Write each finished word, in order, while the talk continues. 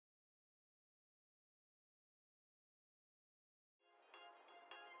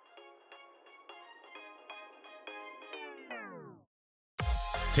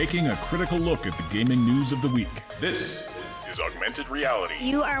taking a critical look at the gaming news of the week. This is Augmented Reality.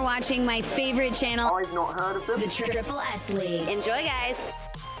 You are watching my favorite channel. I've not heard of them. The Triple S League. Enjoy, guys.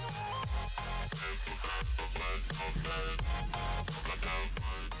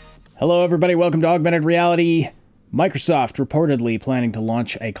 Hello, everybody. Welcome to Augmented Reality. Microsoft reportedly planning to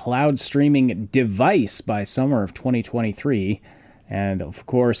launch a cloud streaming device by summer of 2023. And, of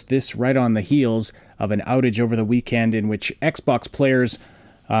course, this right on the heels of an outage over the weekend in which Xbox players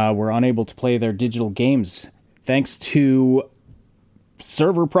were unable to play their digital games thanks to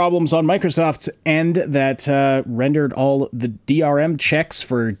server problems on Microsoft's end that rendered all the DRM checks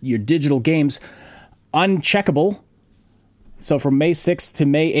for your digital games uncheckable. So from May 6th to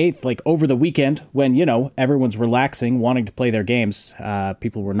May 8th, like over the weekend, when, you know, everyone's relaxing, wanting to play their games,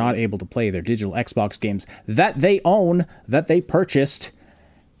 people were not able to play their digital Xbox games that they own, that they purchased,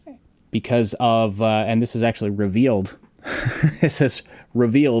 because of, and this is actually revealed, this has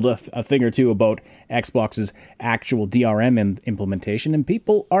revealed a thing or two about Xbox's actual DRM implementation, and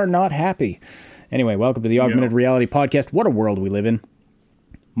people are not happy. Anyway, welcome to the Augmented Reality Podcast. What a world we live in.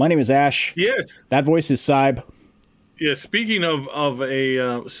 My name is Ash. Yes. That voice is Saib. Yeah, speaking of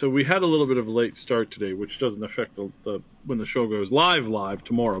a, so we had a little bit of a late start today, which doesn't affect the when the show goes live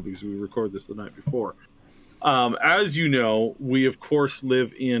tomorrow, because we record this the night before. As you know, we of course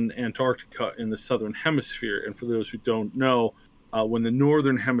live in Antarctica in the southern hemisphere, and for those who don't know, when the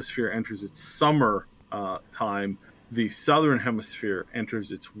northern hemisphere enters its summer time, the southern hemisphere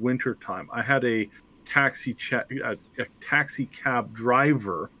enters its winter time. I had a taxi cab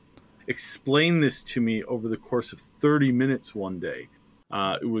driver explain this to me over the course of 30 minutes one day.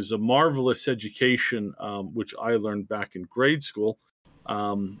 It was a marvelous education, which I learned back in grade school,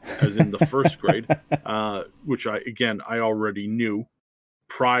 as in the first grade, which I already knew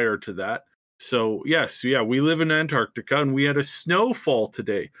prior to that. So yes, yeah, we live in Antarctica and we had a snowfall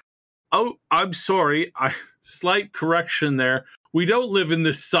today. Oh, I'm sorry. Slight correction there. We don't live in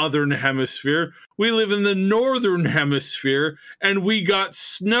the southern hemisphere. We live in the northern hemisphere, and we got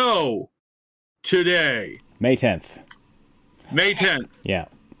snow today. May 10th. May 10th. Yeah.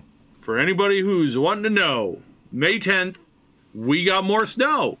 For anybody who's wanting to know, May 10th, we got more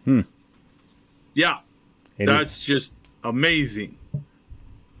snow. Yeah. That's just amazing.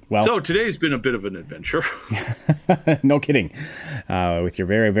 Well, so today's been a bit of an adventure. No kidding. With your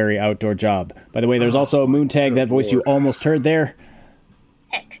very, very outdoor job. By the way, there's also a Moontag, that voice you almost heard there.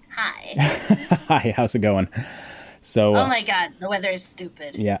 Heck, hi. Hi, how's it going? So, oh my god, the weather is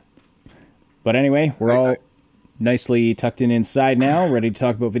stupid. Yeah. But anyway, we're all nicely tucked in inside now, ready to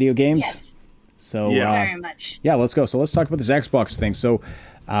talk about video games. Yes. So, very much. Yeah, let's go. So let's talk about this Xbox thing. So,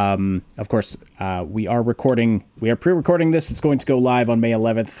 of course, we are pre-recording this. It's going to go live on May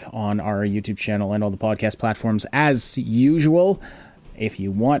 11th on our YouTube channel and all the podcast platforms as usual. If you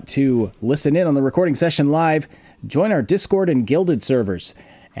want to listen in on the recording session live, join our Discord and Guilded servers.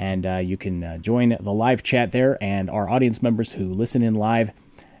 And you can join the live chat there, and our audience members who listen in live.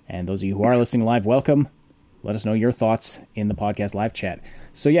 And those of you who are listening live, welcome. Let us know your thoughts in the podcast live chat.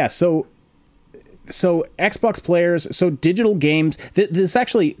 So yeah, so Xbox players, so digital games, this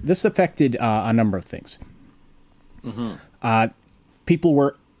affected a number of things. People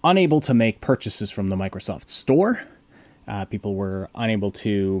were unable to make purchases from the Microsoft Store. People were unable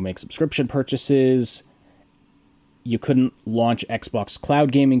to make subscription purchases. You couldn't launch Xbox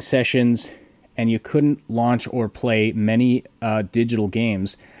Cloud gaming sessions, and you couldn't launch or play many digital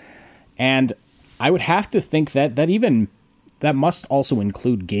games. And I would have to think that must also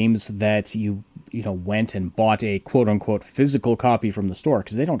include games that you went and bought a quote-unquote physical copy from the store,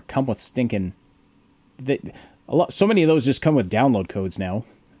 because they don't come with stinking... So many of those just come with download codes now.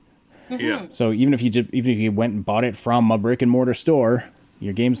 Yeah. So even if you went and bought it from a brick-and-mortar store,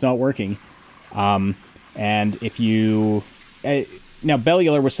 your game's not working. And if you... now,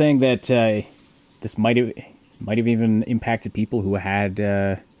 Bellular was saying that this might have even impacted people who had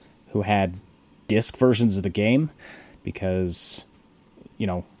disc versions of the game, because,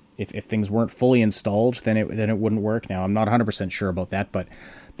 if things weren't fully installed, then it wouldn't work. Now, I'm not 100% sure about that, but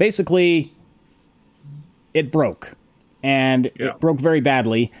basically, it broke. And it broke very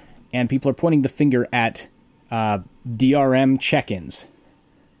badly, and people are pointing the finger at DRM check-ins.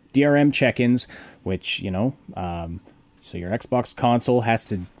 DRM check-ins, which, so your Xbox console has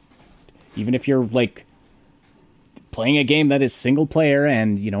to, even if you're, playing a game that is single player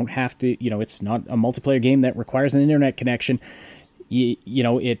and you don't have to, it's not a multiplayer game that requires an internet connection, it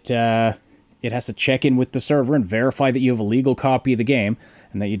has to check in with the server and verify that you have a legal copy of the game,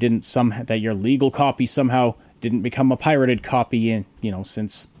 and that that your legal copy somehow didn't become a pirated copy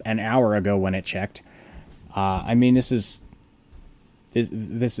since an hour ago when it checked. This is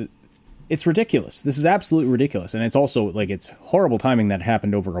It's ridiculous. This is absolutely ridiculous, and it's also like it's horrible timing that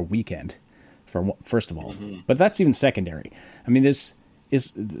happened over a weekend. First of all, but that's even secondary. I mean, this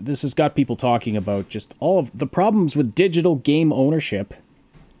has got people talking about just all of the problems with digital game ownership,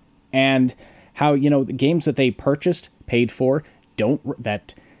 and how the games that they purchased, paid for, don't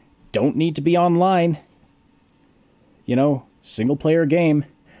need to be online. Single player game.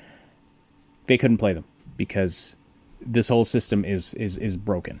 They couldn't play them because this whole system is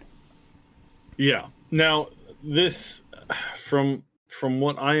broken. Yeah. Now, this, from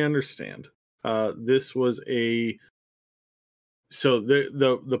what I understand, this was the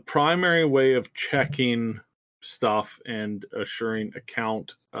primary way of checking stuff and assuring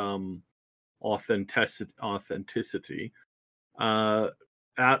account authenticity at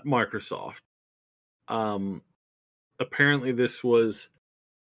Microsoft. Apparently, this was,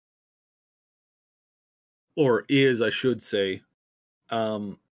 or is, I should say,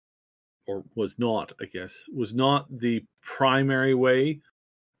 or was not, I guess, was not the primary way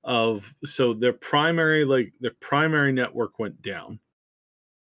of, so their primary network went down,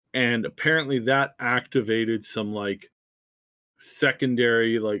 and apparently that activated some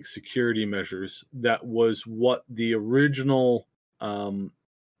secondary security measures. That was what the original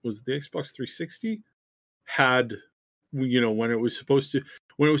was the Xbox 360 had, when it was supposed to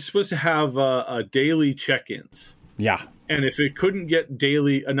have daily check-ins. Yeah. And if it couldn't get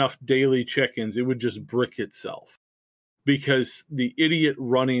enough daily check-ins, it would just brick itself. Because the idiot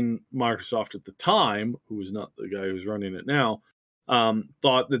running Microsoft at the time, who was not the guy who's running it now,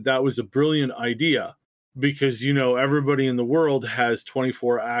 thought that was a brilliant idea. Because, everybody in the world has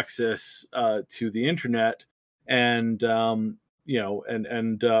 24 access to the internet, and and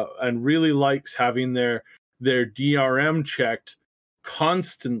really likes having their DRM checked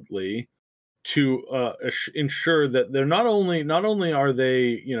constantly to ensure that they're not only are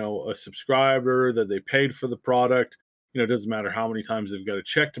they a subscriber, that they paid for the product. It doesn't matter how many times they've got to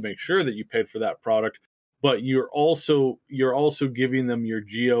check to make sure that you paid for that product, but you're also giving them your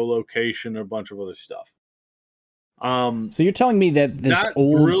geolocation, a bunch of other stuff. So you're telling me that this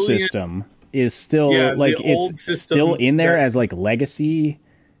old system is still it's still in there as legacy?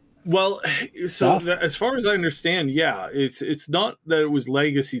 Well, so as far as I understand, yeah, it's not that it was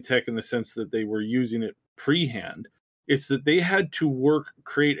legacy tech in the sense that they were using it pre-hand. It's that they had to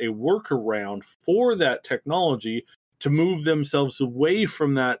create a workaround for that technology to move themselves away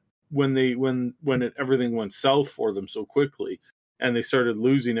from that when everything went south for them so quickly, and they started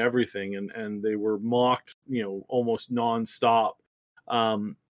losing everything, and they were mocked, almost nonstop.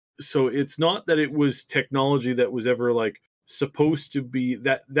 So it's not that it was technology that was ever supposed to be,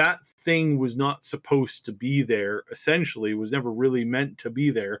 that thing was not supposed to be there. Essentially, was never really meant to be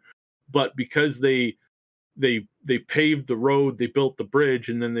there, but because they paved the road, they built the bridge,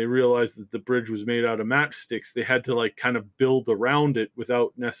 and then they realized that the bridge was made out of matchsticks. They had to kind of build around it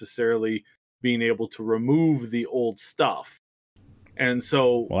without necessarily being able to remove the old stuff. And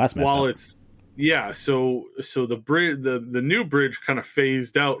so while it's so the bridge, the new bridge kind of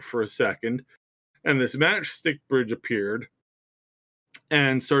phased out for a second, and this matchstick bridge appeared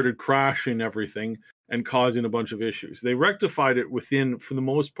and started crashing everything and causing a bunch of issues. They rectified it within, for the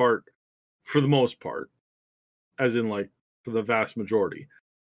most part, as in for the vast majority.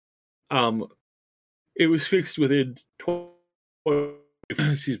 It was fixed within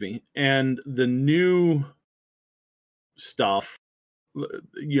excuse me, and the new stuff,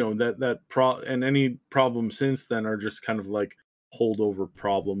 and any problems since then are just kind of holdover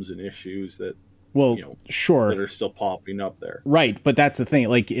problems and issues that sure, that are still popping up there. Right, but that's the thing.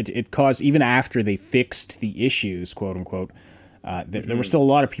 It caused, even after they fixed the issues, quote unquote, there were still a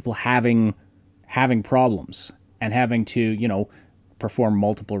lot of people having problems and having to perform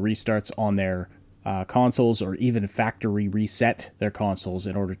multiple restarts on their consoles, or even factory reset their consoles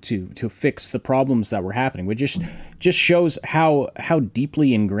in order to fix the problems that were happening, which just shows how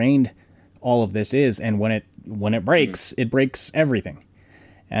deeply ingrained all of this is. And when it breaks, it breaks everything.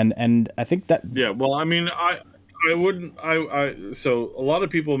 And I think that, yeah, well, I mean, I wouldn't, so a lot of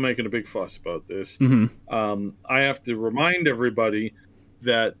people are making a big fuss about this. I have to remind everybody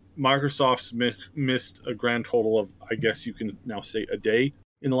that Microsoft's missed a grand total of, I guess you can now say, a day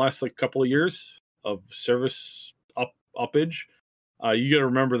in the last couple of years of service uppage. You got to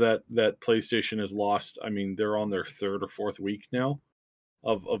remember that PlayStation has lost, I mean, they're on their third or fourth week now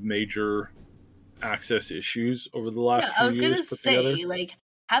of major access issues over the last few years. I was going to say,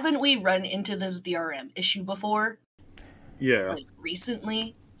 haven't we run into this DRM issue before? Yeah.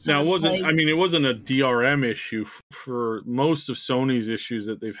 Recently? So now, it wasn't a DRM issue for most of Sony's issues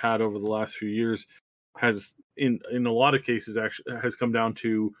that they've had over the last few years. has in a lot of cases actually has come down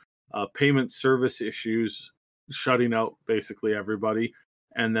to payment service issues, shutting out basically everybody,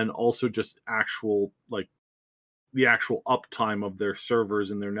 and then also just actual the actual uptime of their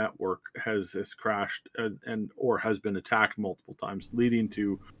servers and their network has crashed or has been attacked multiple times, leading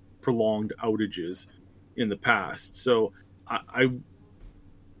to prolonged outages in the past. So I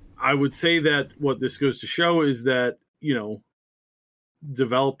would say that what this goes to show is that,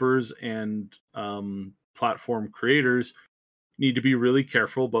 developers and platform creators need to be really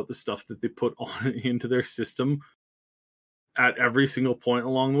careful about the stuff that they put on into their system at every single point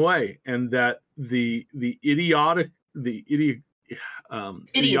along the way, and that the idiocracy.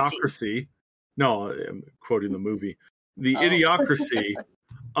 No, I'm quoting the movie. The idiocracy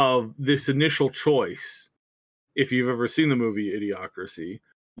of this initial choice. If you've ever seen the movie Idiocracy,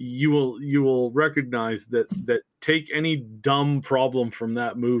 you will recognize that take any dumb problem from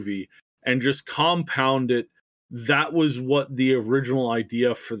that movie and just compound it. That was what the original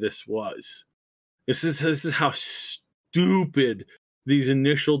idea for this was. This is how stupid these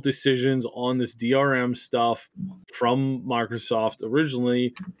initial decisions on this DRM stuff from Microsoft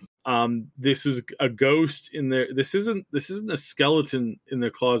originally. This is a ghost in there. This isn't a skeleton in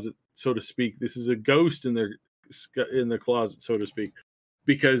their closet, so to speak. This is a ghost in their closet, so to speak,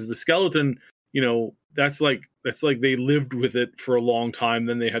 because the skeleton, that's like they lived with it for a long time,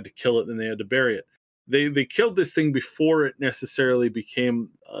 then they had to kill it, then they had to bury it. They killed this thing before it necessarily became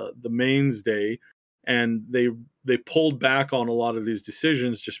the mainstay, and they pulled back on a lot of these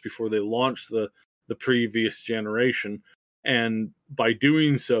decisions just before they launched the previous generation. And by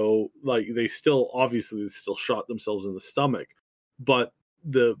doing so, they still shot themselves in the stomach. But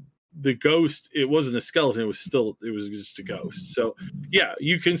the ghost, it wasn't a skeleton, it was just a ghost. So yeah,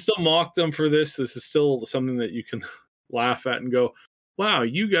 you can still mock them for this. This is still something that you can laugh at and go, wow,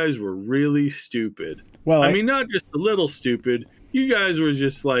 you guys were really stupid. Well, I mean, not just a little stupid. You guys were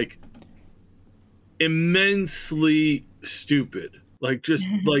just immensely stupid. Just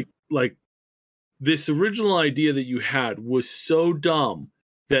like this original idea that you had was so dumb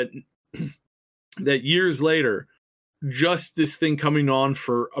that years later, just this thing coming on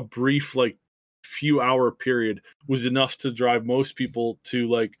for a brief few hour period was enough to drive most people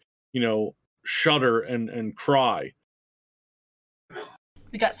to shudder and cry.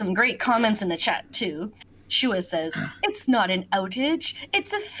 We got some great comments in the chat too. Shua says, "It's not an outage,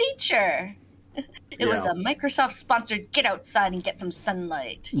 it's a feature. It was a Microsoft-sponsored get outside and get some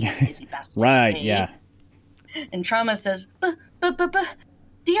sunlight. Lazy bastard." Right, yeah. And Trauma says, but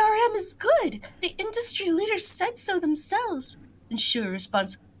DRM is good. The industry leaders said so themselves. And Shua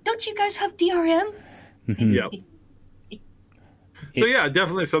responds, "Don't you guys have DRM?" Yeah. So yeah,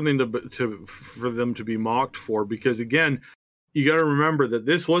 definitely something for them to be mocked for, because again, you got to remember that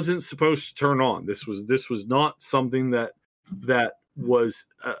this wasn't supposed to turn on. This was not something that was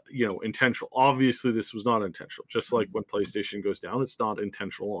intentional. Obviously, this was not intentional. Just like when PlayStation goes down, it's not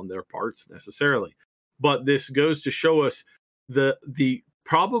intentional on their parts necessarily. But this goes to show us the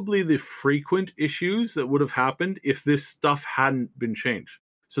probably the frequent issues that would have happened if this stuff hadn't been changed.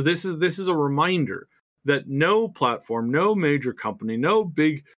 So this is a reminder that no platform, no major company, no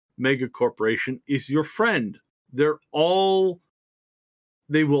big mega corporation is your friend. They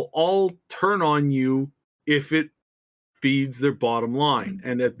will all turn on you if it feeds their bottom line.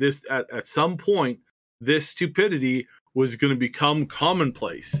 And at some point, this stupidity was going to become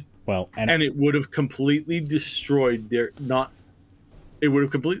commonplace. Well, and it would have completely destroyed the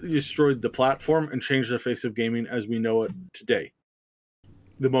platform and changed the face of gaming as we know it today.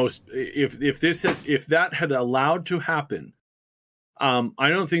 If that had allowed to happen, I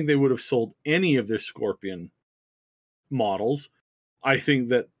don't think they would have sold any of their Scorpion models. I think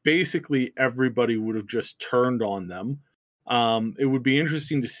that basically everybody would have just turned on them. It would be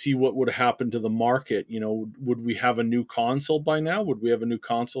interesting to see what would have happened to the market. Would we have a new console by now? Would we have a new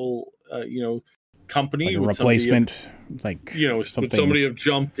console, company? Like a replacement, would somebody have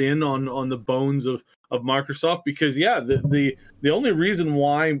jumped in on the bones of Microsoft? Because the only reason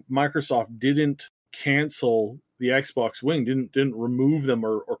why Microsoft didn't cancel the Xbox Wing, didn't remove them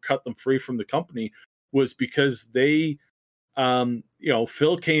or cut them free from the company, was because they,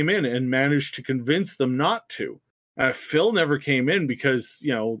 Phil came in and managed to convince them not to. Phil never came in because,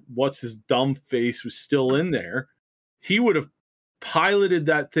 what's his dumb face was still in there. He would have piloted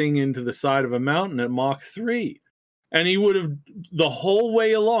that thing into the side of a mountain at Mach 3. And he would have, the whole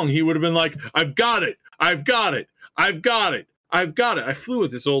way along, he would have been like, I've got it. I've got it. I've got it. I've got it. I flew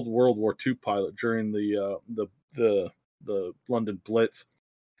with this old World War II pilot during the London Blitz.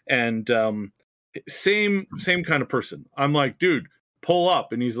 And same kind of person. I'm like, dude, pull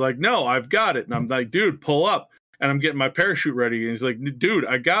up. And he's like, no, I've got it. And I'm like, dude, pull up. And I'm getting my parachute ready. And he's like, dude,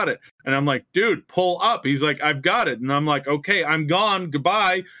 I got it. And I'm like, dude, pull up. He's like, I've got it. And I'm like, okay, I'm gone.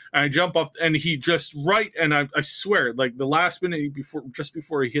 Goodbye. And I jump off, and he just and I swear, like the last minute just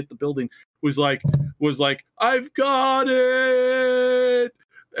before he hit the building was like, I've got it.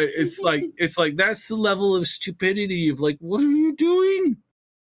 It's like that's the level of stupidity of like, what are you doing?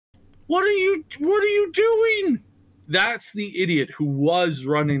 What are you doing? That's the idiot who was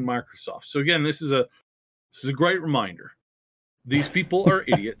running Microsoft. So again, this is a great reminder. These people are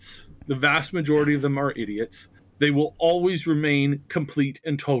idiots. The vast majority of them are idiots. They will always remain complete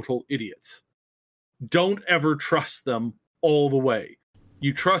and total idiots. Don't ever trust them all the way.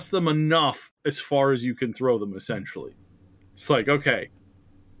 You trust them enough as far as you can throw them, essentially. It's like, okay,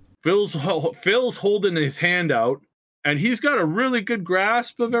 Phil's holding his hand out, and he's got a really good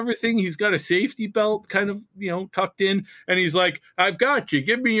grasp of everything. He's got a safety belt kind of, tucked in, and he's like, I've got you.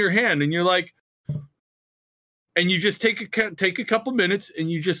 Give me your hand. And you're like, and you just take a couple minutes and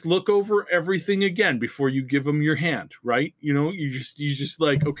you just look over everything again before you give him your hand, right? You just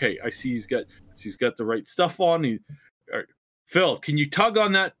like, okay, I see he's got the right stuff on. All right, Phil, can you tug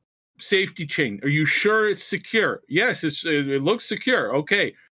on that safety chain? Are you sure it's secure? Yes, it looks secure.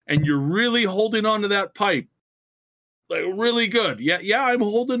 Okay, and you're really holding on to that pipe, like really good. Yeah, I'm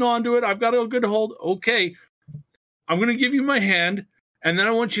holding on to it. I've got a good hold. Okay, I'm gonna give you my hand, and then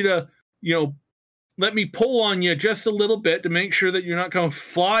I want you to, let me pull on you just a little bit to make sure that you're not going to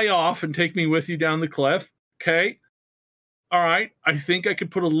fly off and take me with you down the cliff. Okay. All right. I think I could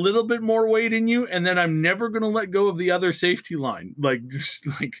put a little bit more weight in you, and then I'm never going to let go of the other safety line. I'm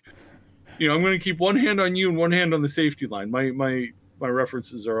going to keep one hand on you and one hand on the safety line. My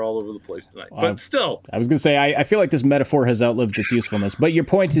references are all over the place tonight, but still. I was going to say, I feel like this metaphor has outlived its usefulness, but your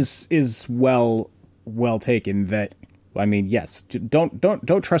point is well taken that, yes,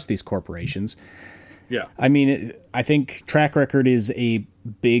 don't trust these corporations. Yeah. I think track record is a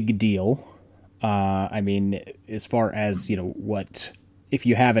big deal. As far as, what, if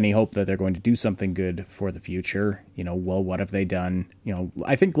you have any hope that they're going to do something good for the future, what have they done?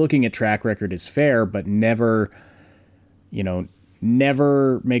 I think looking at track record is fair, but never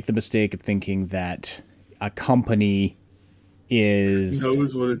make the mistake of thinking that a company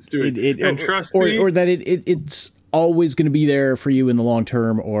knows what it's doing. And trust me. Or that it's always going to be there for you in the long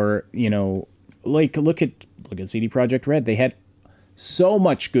term, or, like look at CD Projekt Red. They had so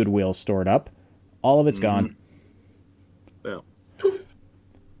much goodwill stored up. All of it's gone. Yeah.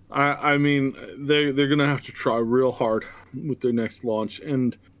 They're going to have to try real hard with their next launch,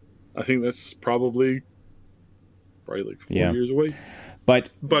 and I think that's probably like 4 years away. But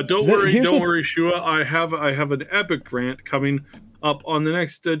don't worry, Shua. I have an epic rant coming up on the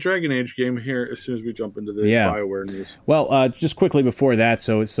next Dragon Age game here as soon as we jump into the BioWare news. Well, just quickly before that,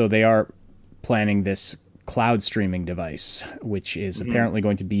 so they are planning this cloud streaming device, which is apparently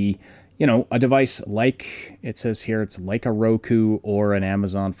going to be, a device like, it says here, it's like a Roku or an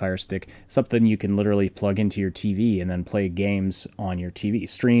Amazon Fire Stick, something you can literally plug into your TV and then play games on your TV,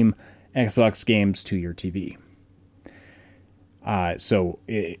 stream Xbox games to your TV.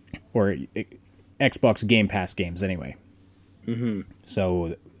 Xbox Game Pass games anyway. Mm-hmm.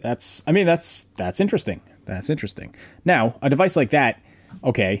 So that's interesting. That's interesting. Now, a device like that,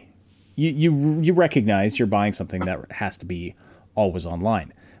 okay, you recognize you're buying something that has to be always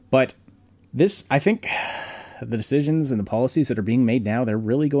online. But this, I think, the decisions and the policies that are being made now, they're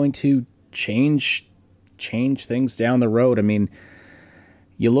really going to change things down the road.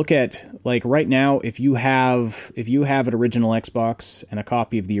 You look at, like, right now, if you have an original Xbox and a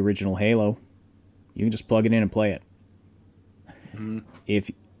copy of the original Halo, you can just plug it in and play it. Mm-hmm.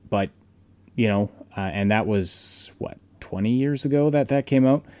 And that was, 20 years ago that came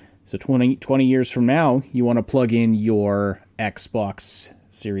out? So 20 years from now, you want to plug in your Xbox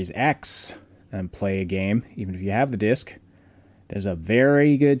Series X and play a game, even if you have the disc, there's a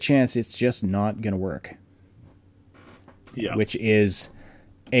very good chance it's just not going to work. Yeah. Which is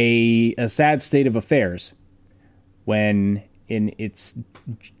a sad state of affairs when it's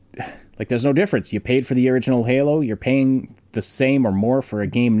like there's no difference. You paid for the original Halo, you're paying the same or more for a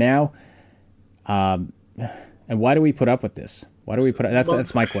game now. And why do we put up with this? Why do we put up?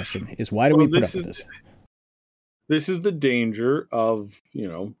 That's my question. Why do we put up with this? This is the danger of,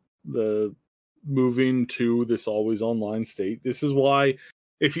 the moving to this always online state. This is why,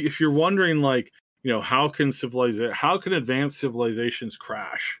 if you're wondering, like, how can advanced civilizations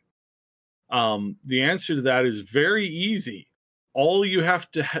crash? The answer to that is very easy. All you have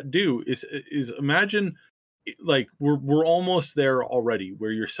to do is imagine, like, we're almost there already,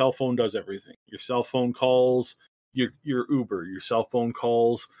 where your cell phone does everything. Your cell phone calls, your Uber, your cell phone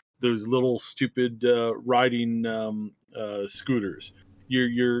calls, those little stupid riding scooters.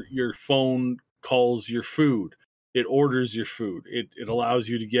 Your phone calls your food. It orders your food. It allows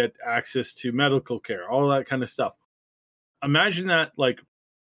you to get access to medical care, all that kind of stuff. Imagine that,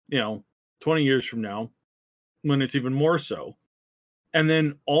 20 years from now, when it's even more so. And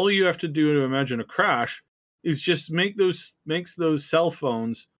then all you have to do to imagine a crash is just makes those cell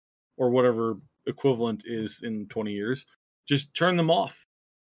phones, or whatever equivalent is in 20 years, just turn them off.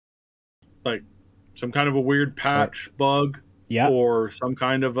 Like some kind of a weird patch bug, or some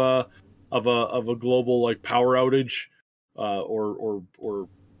kind of a global power outage, or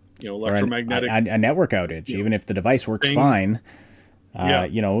electromagnetic, or a network outage. Even if the device works fine,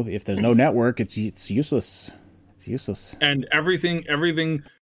 if there's no network, it's useless. It's useless. And everything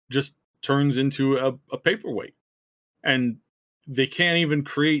just turns into a paperweight, and they can't even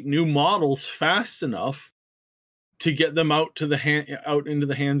create new models fast enough to get them out into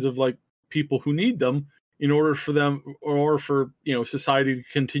the hands of people who need them, in order for them, or for society to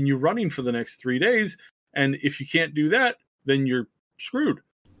continue running for the next 3 days. And if you can't do that, then you're screwed.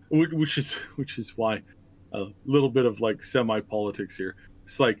 Which is why a little bit of semi-politics here.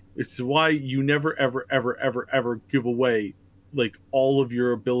 It's why you never ever ever ever ever give away all of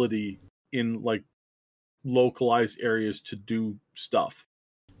your ability in localized areas to do stuff.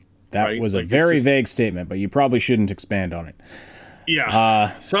 That was a very vague statement, but you probably shouldn't expand on it.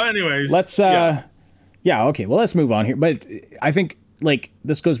 Yeah. So anyways, let's okay, well, let's move on here. But I think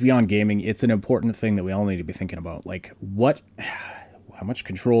this goes beyond gaming. It's an important thing that we all need to be thinking about. How much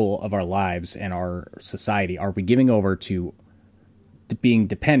control of our lives and our society are we giving over to being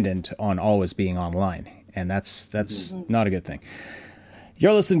dependent on always being online? And that's not a good thing.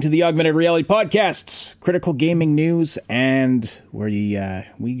 You're listening to the Augmented Reality Podcast, critical gaming news, and where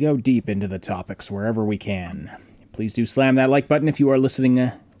we go deep into the topics wherever we can. Please do slam that like button if you are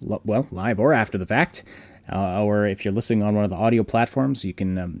listening, live or after the fact. Or if you're listening on one of the audio platforms, you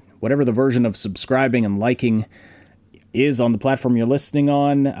can, whatever the version of subscribing and liking is on the platform you're listening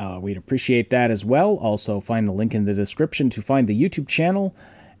on, we'd appreciate that as well. Also, find the link in the description to find the YouTube channel,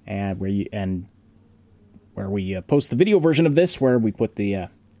 and where we post the video version of this, where we put the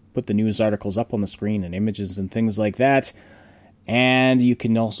news articles up on the screen and images and things like that. And you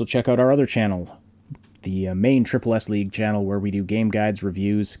can also check out our other channel, the main Triple S League channel, where we do game guides,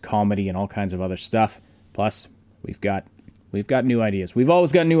 reviews, comedy, and all kinds of other stuff. Plus, we've got new ideas. We've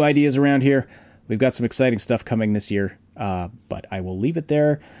always got new ideas around here. We've got some exciting stuff coming this year, but I will leave it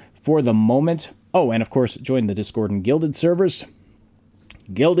there for the moment. Oh, and of course, join the Discord and Guilded servers.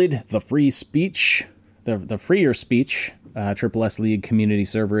 Guilded, the free speech, the freer speech, Triple S League community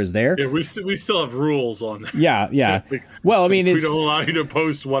server is there. Yeah, we still have rules on that. Yeah. Well, I mean, we don't allow you to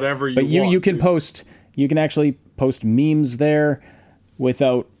post whatever you want. But you can post. You can actually post memes there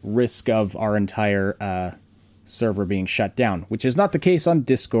without risk of our entire server being shut down, which is not the case on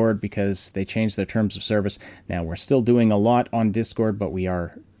Discord because they changed their terms of service. Now, we're still doing a lot on Discord, but we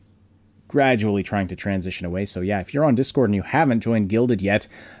are gradually trying to transition away. So yeah, if you're on Discord and you haven't joined Guilded yet,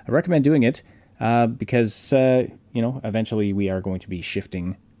 I recommend doing it because, eventually we are going to be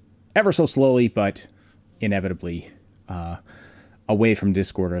shifting ever so slowly, but inevitably away from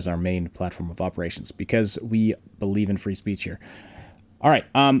Discord as our main platform of operations because we believe in free speech here. All right,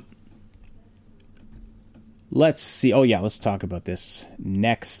 let's see. Oh, yeah, let's talk about this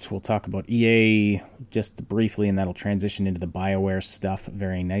next. We'll talk about EA just briefly, and that'll transition into the BioWare stuff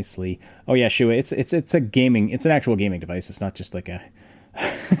very nicely. Oh, yeah, Shua, it's an actual gaming device. It's not just like a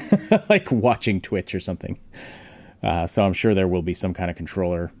like watching Twitch or something. So I'm sure there will be some kind of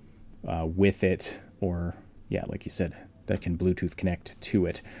controller with it, or yeah, like you said, that can Bluetooth connect to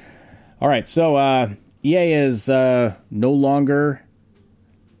it. All right, so EA is no longer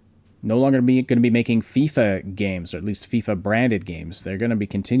going to be making FIFA games, or at least FIFA branded games. They're going to be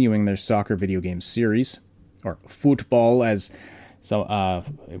continuing their soccer video game series, or football, as so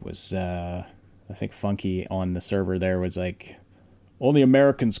it was. I think Funky on the server there was like, only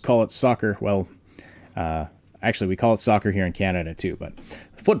Americans call it soccer. Well, actually, we call it soccer here in Canada too, but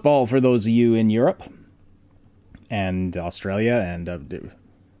football for those of you in Europe and Australia and.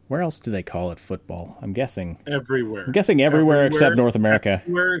 Where else do they call it football? I'm guessing everywhere. I'm guessing everywhere except North America.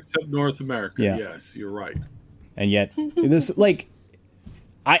 Everywhere except North America. Yeah. Yes, you're right. And yet, this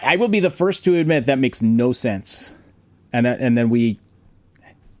I will be the first to admit that makes no sense. And then we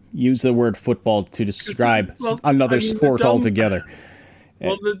use the word football to describe another sport altogether.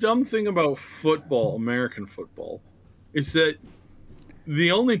 Well, the dumb thing about football, American football, is that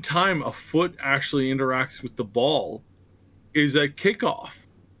the only time a foot actually interacts with the ball is at kickoff.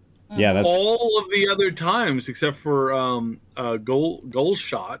 Yeah, that's all of the other times except for goal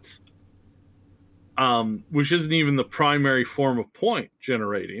shots, which isn't even the primary form of point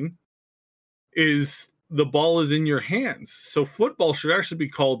generating, is the ball is in your hands. So football should actually be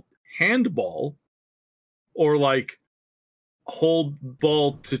called handball, or like hold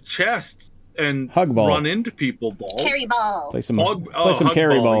ball to chest and hug ball. Run into people ball. Carry ball. Play some Hug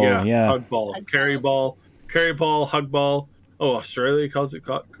carry ball. Yeah. Hug ball. Hug Carry ball. Carry ball. Hug ball. Oh, Australia calls it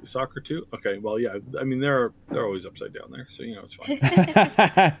soccer too? Okay, well, yeah. I mean, they're always upside down there, so, it's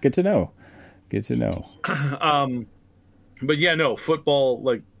fine. Good to know. Good to know. But yeah, no, football,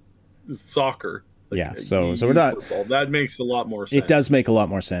 like soccer. Like, yeah, so we're not... Football. That makes a lot more sense. It does make a lot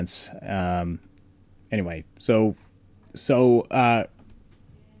more sense. Anyway, so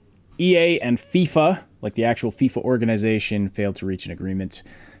EA and FIFA, like the actual FIFA organization, failed to reach an agreement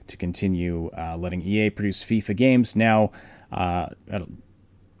to continue letting EA produce FIFA games. Now, a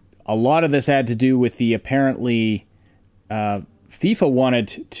lot of this had to do with the apparently FIFA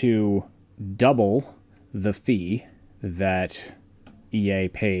wanted to double the fee that EA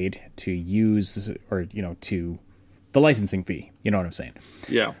paid to use, or to the licensing fee. You know what I'm saying?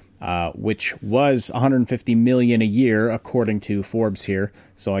 Yeah. Which was $150 million a year, according to Forbes here.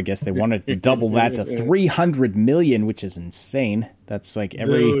 So I guess they wanted to double that to $300 million, which is insane. That's like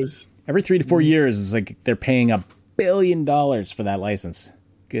every 3 to 4 years is like they're paying $1 billion for that license.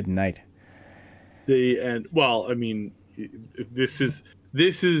 Good night. I mean, this is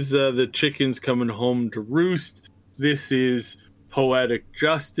the chickens coming home to roost. This is poetic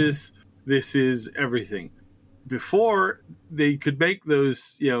justice. This is everything. Before they could make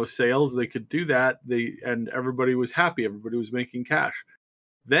those, sales, they could do that. And everybody was happy. Everybody was making cash.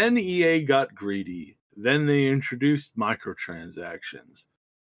 Then EA got greedy. Then they introduced microtransactions.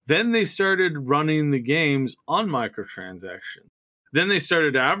 Then they started running the games on microtransactions. Then they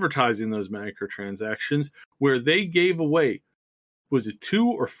started advertising those microtransactions where they gave away, was it $2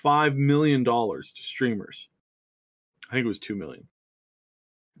 or $5 million to streamers? I think it was $2 million.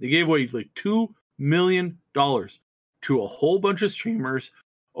 They gave away like $2 million to a whole bunch of streamers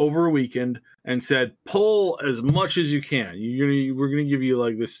over a weekend and said, pull as much as you can. We're going to give you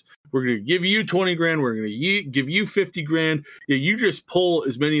like this. We're going to give you 20 grand. We're going to give you 50 grand. Yeah, you just pull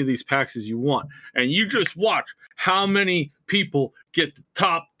as many of these packs as you want. And you just watch how many people get the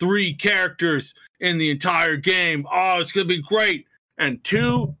top 3 characters in the entire game. Oh, it's going to be great. And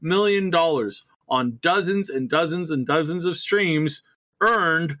 $2 million on dozens and dozens and dozens of streams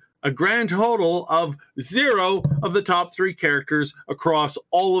earned a grand total of 0 of the top 3 characters across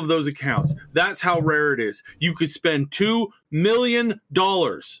all of those accounts. That's how rare it is. You could spend $2 million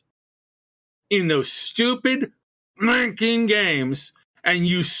in those stupid ranking games, and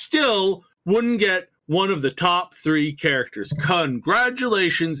you still wouldn't get one of the top 3 characters.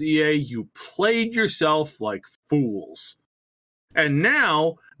 Congratulations, EA. You played yourself like fools. And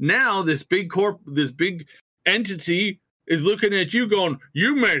now this big entity is looking at you going,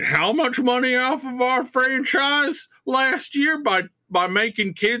 you made how much money off of our franchise last year by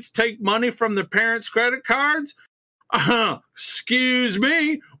making kids take money from their parents' credit cards? Excuse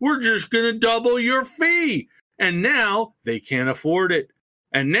me, we're just going to double your fee. And now they can't afford it.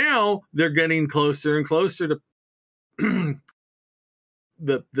 And now they're getting closer and closer to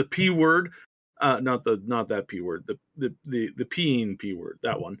the P word. Not that P word, the peeing P word,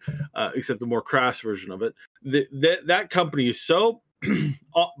 that one, except the more crass version of it. That company is so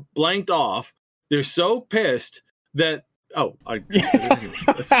blanked off. They're so pissed that whole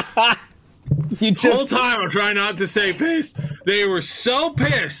time I'm trying not to say pissed. They were so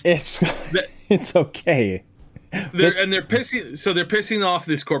pissed. It's okay. They're pissing off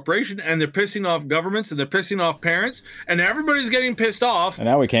this corporation, and they're pissing off governments, and they're pissing off parents, and everybody's getting pissed off. And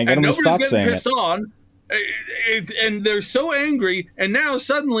now we can't get them to stop saying pissed it. On, and they're so angry, and now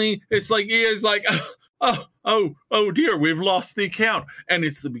suddenly it's like EA's like, oh dear, we've lost the account, and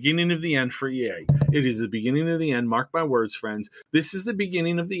it's the beginning of the end for EA. It is the beginning of the end. Mark my words, friends. This is the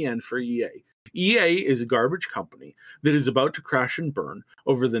beginning of the end for EA. EA is a garbage company that is about to crash and burn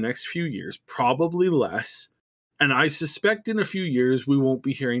over the next few years, probably less. And I suspect in a few years, we won't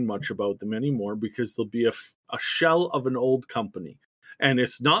be hearing much about them anymore because they'll be a shell of an old company. And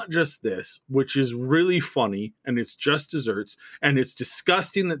it's not just this, which is really funny, and it's just desserts, and it's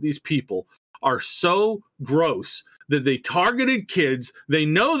disgusting that these people are so gross that they targeted kids. They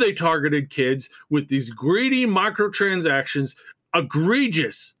know they targeted kids with these greedy microtransactions.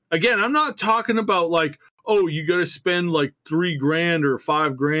 Egregious. Again, I'm not talking about like, oh, you got to spend like $3,000 or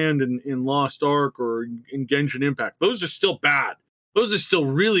 $5,000 in Lost Ark or in Genshin Impact. Those are still bad. Those are still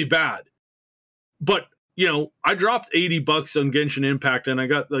really bad. But I dropped $80 on Genshin Impact, and I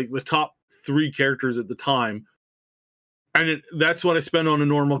got like the top 3 characters at the time, and that's what I spent on a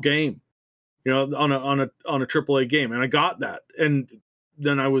normal game, on a AAA game, and I got that, and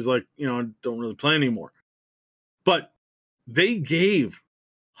then I was like, I don't really play anymore. But they gave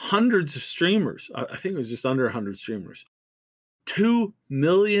hundreds of streamers, I think it was just under 100 streamers, $2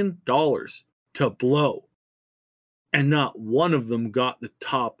 million to blow, and not one of them got the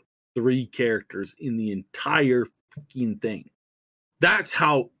top 3 characters in the entire fucking thing. That's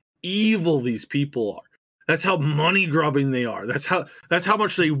how evil these people are. That's how money grubbing they are. That's how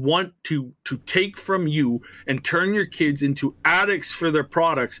much they want to take from you and turn your kids into addicts for their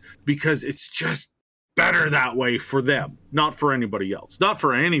products, because it's just better that way for them, not for anybody else. Not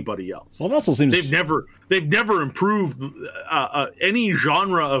for anybody else. Well, it also seems they've never improved any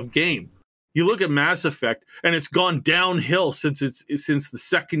genre of game. You look at Mass Effect, and it's gone downhill since the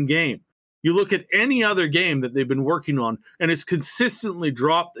second game. You look at any other game that they've been working on, and it's consistently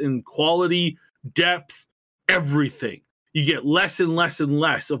dropped in quality, depth, everything. You get less and less and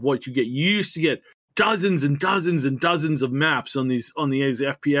less of what you get. You used to get dozens and dozens and dozens of maps on these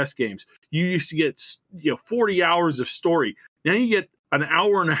FPS games. You used to get 40 hours of story. Now you get an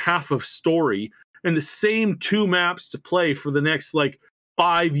hour and a half of story and the same 2 maps to play for the next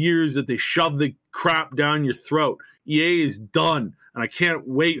 5 years that they shove the crap down your throat. EA is done, and I can't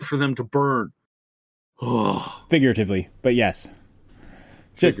wait for them to burn. Oh. Figuratively, but yes.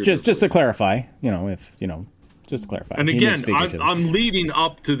 Just to clarify, just to clarify. And again, I'm leading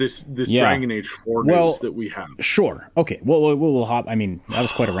up to this Dragon Age 4 news that we have. Sure. Okay. Well, we'll hop. I mean, that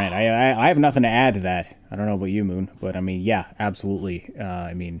was quite a rant. I have nothing to add to that. I don't know about you, Moon, but I mean, yeah, absolutely.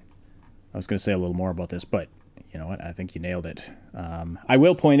 I was going to say a little more about this, but you know what? I think you nailed it. I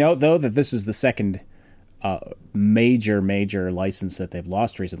will point out, though, that this is the second major license that they've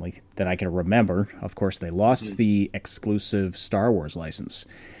lost recently that I can remember. Of course, they lost the exclusive Star Wars license.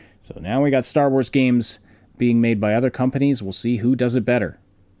 So now we got Star Wars games being made by other companies. We'll see who does it better.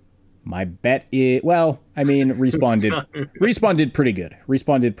 My bet is, Respawn did pretty good.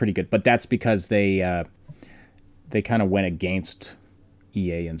 Respawn did pretty good, but that's because they kind of went against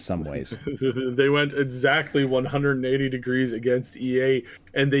EA in some ways. They went exactly 180 degrees against EA,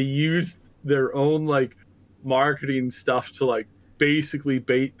 and they used their own marketing stuff to basically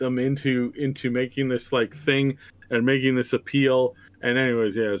bait them into making this thing and making this appeal. And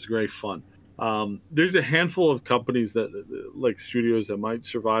anyways, yeah, it was great fun. There's a handful of companies that studios that might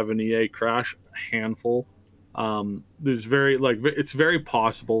survive an EA crash. A handful. There's it's very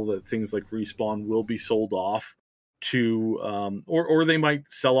possible that things like Respawn will be sold off to or they might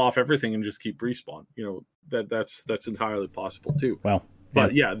sell off everything and just keep Respawn. That's entirely possible too. Well,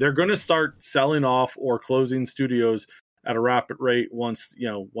 but yeah, they're going to start selling off or closing studios at a rapid rate once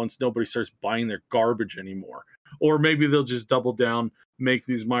nobody starts buying their garbage anymore. Or maybe they'll just double down, make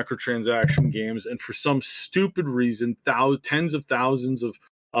these microtransaction games, and for some stupid reason, tens of thousands of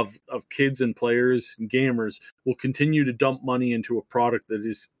kids and players and gamers will continue to dump money into a product that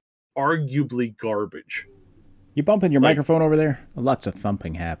is arguably garbage. You bumping your microphone over there? Lots of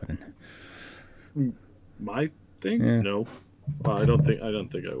thumping happening. My thing? Yeah. No. I don't think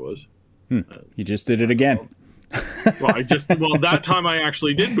I was. You just did it again. That time I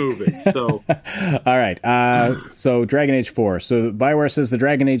actually did move it. So, all right. So Dragon Age 4. So BioWare says that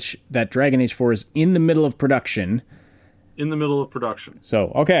Dragon Age 4 is in the middle of production.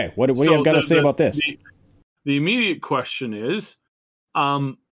 So, okay, what do you got to say about this? The immediate question is,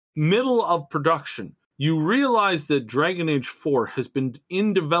 middle of production. You realize that Dragon Age 4 has been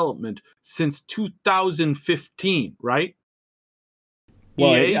in development since 2015, right?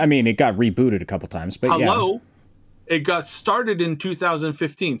 Well, EA? It got rebooted a couple times, but yeah. It got started in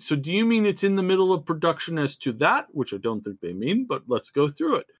 2015. So do you mean it's in the middle of production as to that? Which I don't think they mean, but let's go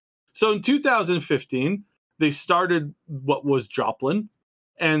through it. So in 2015, they started what was Joplin,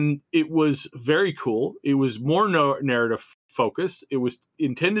 and it was very cool. It was more narrative focused. It was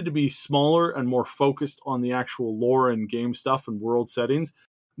intended to be smaller and more focused on the actual lore and game stuff and world settings.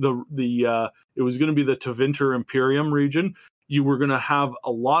 It was going to be the Tevinter Imperium region. You were going to have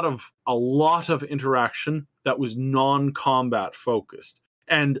a lot of interaction that was non-combat focused,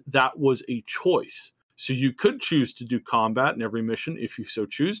 and that was a choice. So you could choose to do combat in every mission if you so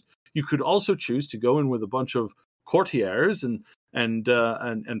choose. You could also choose to go in with a bunch of courtiers and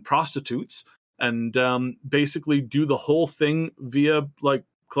prostitutes and basically do the whole thing via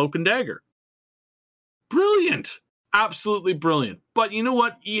cloak and dagger. Brilliant, absolutely brilliant. But you know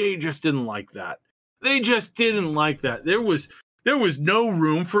what? EA just didn't like that. They just didn't like that. There was no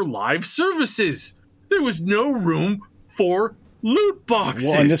room for live services. There was no room for loot boxes.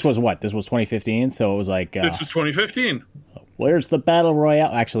 Well, and this was what? This was 2015, so it was like... this was 2015. Where's the Battle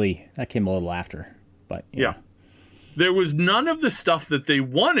Royale? Actually, that came a little after, but... Yeah. There was none of the stuff that they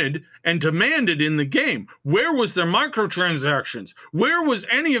wanted and demanded in the game. Where was their microtransactions? Where was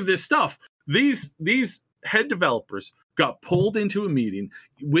any of this stuff? These head developers got pulled into a meeting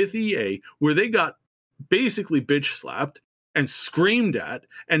with EA where they got basically bitch slapped and screamed at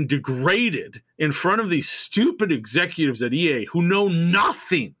and degraded in front of these stupid executives at EA who know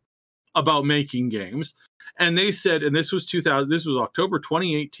nothing about making games. And they said, and this was October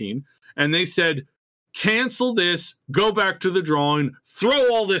 2018, and they said, cancel this, go back to the drawing,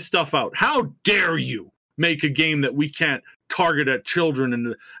 throw all this stuff out. How dare you make a game that we can't target at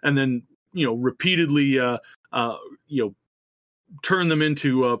children and then, repeatedly, turn them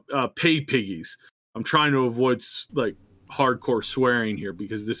into pay piggies. I'm trying to avoid hardcore swearing here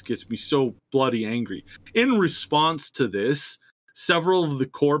because this gets me so bloody angry. In response to this, several of the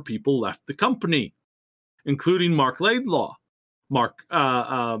core people left the company, including Mark Laidlaw,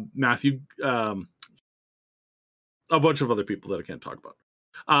 Matthew, a bunch of other people that I can't talk about.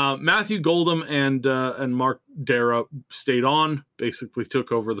 Matthew Goldham and Mark Dara stayed on, basically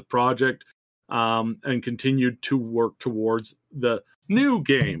took over the project, and continued to work towards the new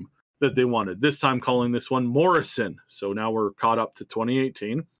game that they wanted. This time calling this one Morrison. So now we're caught up to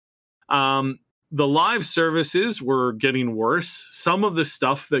 2018. The live services were getting worse. Some of the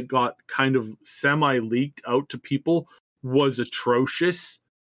stuff that got kind of semi-leaked out to people was atrocious,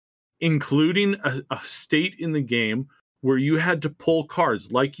 including a state in the game where you had to pull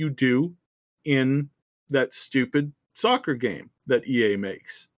cards like you do in that stupid soccer game that EA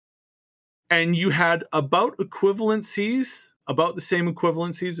makes. And you had about the same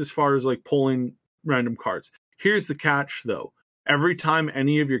equivalencies as far as like pulling random cards. Here's the catch, though. Every time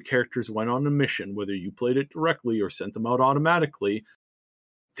any of your characters went on a mission, whether you played it directly or sent them out automatically,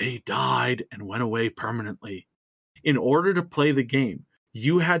 they died and went away permanently. In order to play the game,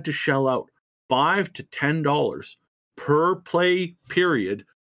 you had to shell out $5 to $10 per play period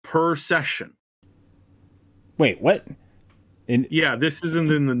per session. Wait, what? Yeah, this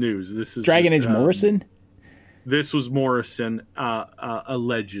isn't in the news. This is Dragon Age Morrison? This was Morrison,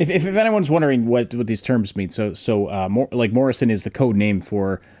 allegedly. If anyone's wondering what these terms mean, Morrison is the code name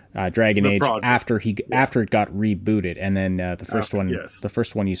for Dragon Age project. after it got rebooted, and then the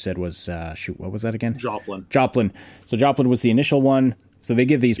first one you said was what was that again? Joplin. So Joplin was the initial one. So they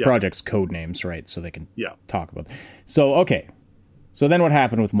give these projects code names, right? So they can talk about. So okay. So then what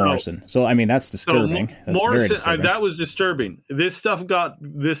happened with Morrison? So I mean that's disturbing. That's Morrison, very disturbing. That was disturbing. This stuff got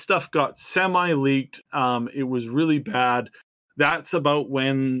semi-leaked. It was really bad. That's about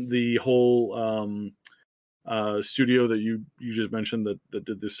when the whole studio that you just mentioned that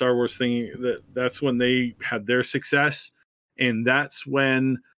did the Star Wars thing. That's when they had their success, and that's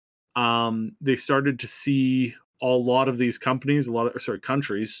when they started to see a lot of these countries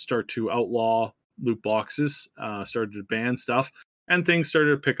start to outlaw loot boxes, started to ban stuff. And things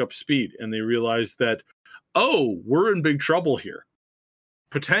started to pick up speed, and they realized that, we're in big trouble here.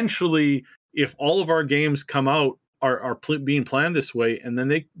 Potentially, if all of our games come out are being planned this way, and then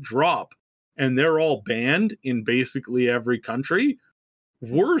they drop, and they're all banned in basically every country,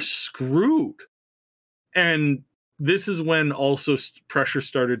 we're screwed. And this is when also pressure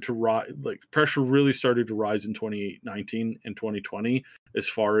started to rise. Like pressure really started to rise in 2019 and 2020, as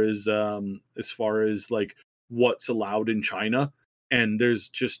far as like what's allowed in China. And there's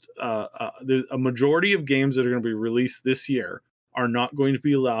just there's a majority of games that are going to be released this year are not going to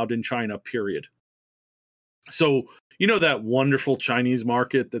be allowed in China, period. So, that wonderful Chinese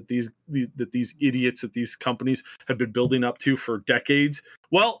market that these idiots at these companies have been building up to for decades.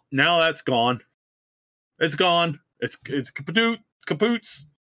 Well, now that's gone. It's gone. It's kapoots.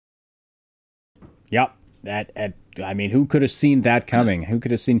 Yep. I mean, who could have seen that coming? Who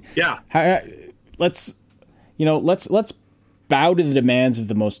could have seen? Yeah. Let's bow to the demands of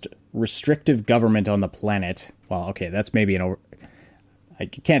the most restrictive government on the planet. Well, okay, that's maybe I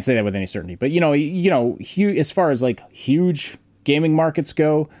can't say that with any certainty, but as far as like huge gaming markets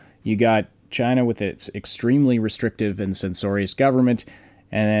go, you got China with its extremely restrictive and censorious government,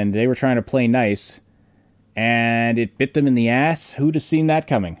 and they were trying to play nice, and it bit them in the ass. Who'd have seen that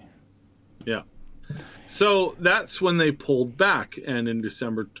coming? Yeah. So that's when they pulled back, and in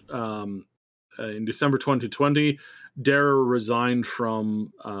December 2020. Dara resigned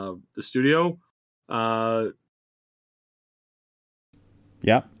from the studio. Yep.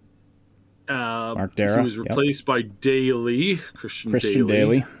 Mark Dara. He was replaced by Christian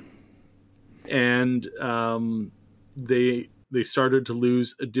Daly. And they started to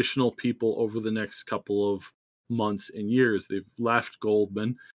lose additional people over the next couple of months and years. They've left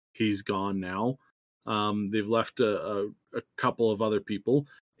Goldman. He's gone now. They've left a couple of other people.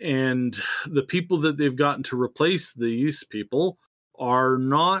 And the people that they've gotten to replace these people are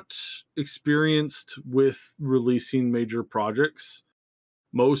not experienced with releasing major projects.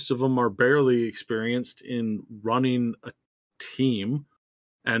 Most of them are barely experienced in running a team.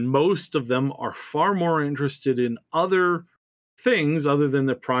 And most of them are far more interested in other things other than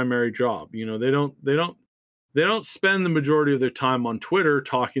their primary job. You know, they don't spend the majority of their time on Twitter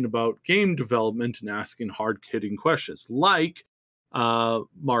talking about game development and asking hard-hitting questions like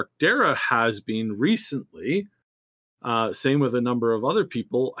Mark Dara has been recently. Same with a number of other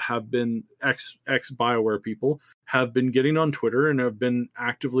people have been ex-BioWare people have been getting on Twitter and have been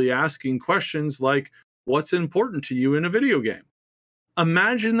actively asking questions like, what's important to you in a video game?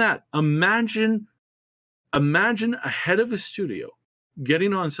 Imagine that. Imagine a head of a studio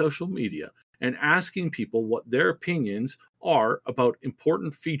getting on social media and asking people what their opinions are about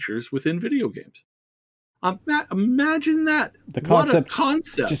important features within video games. Imagine that. The concept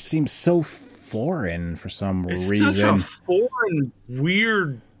concept just seems so foreign for some reason. Such a foreign,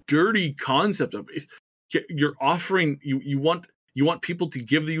 weird, dirty concept. You're offering you want people to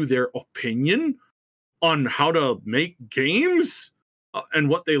give you their opinion on how to make games and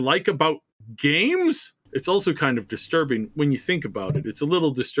what they like about games. It's also kind of disturbing when you think about it. It's a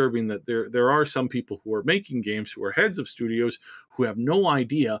little disturbing that there are some people who are making games, who are heads of studios, who have no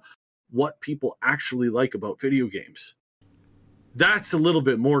idea what people actually like about video games. That's a little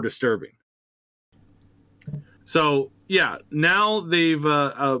bit more disturbing. So yeah, now they've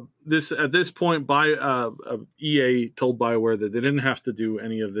at this point, EA told BioWare that they didn't have to do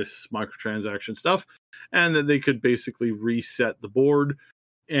any of this microtransaction stuff, and that they could basically reset the board.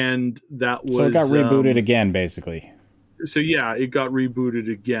 And that was, so it got rebooted again, basically. So yeah, it got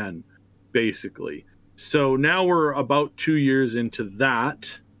rebooted again, basically. So now we're about 2 years into that.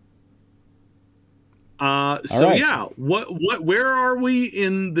 Right. Yeah, where are we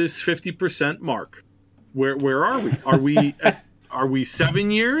in this 50% mark? Where are we? Are we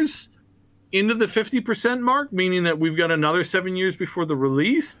 7 years into the 50% mark, meaning that we've got another 7 years before the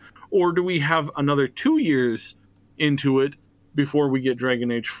release, or do we have another 2 years into it before we get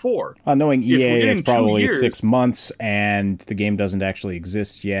Dragon Age 4? Knowing EA, it's probably 6 months, and the game doesn't actually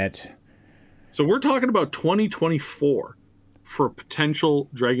exist yet. So we're talking about 2024 for a potential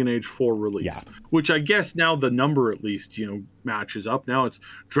Dragon Age 4 release, which I guess now the number at least, matches up. Now it's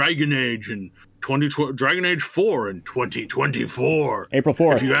Dragon Age and Dragon Age 4 in 2024. April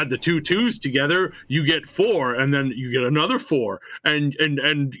 4th. If you add the two twos together, you get 4, and then you get another 4, and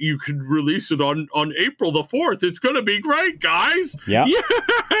you could release it on April the 4th. It's going to be great, guys. Yeah.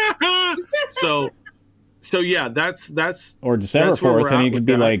 So yeah, that's or December 4th, and you could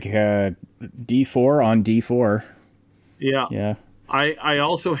be like D4 on D4. Yeah. Yeah. I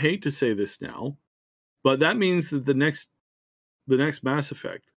also hate to say this now, but that means that the next Mass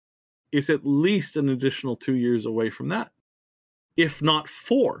Effect is at least an additional 2 years away from that, if not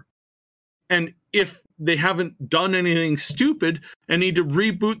 4. And if they haven't done anything stupid and need to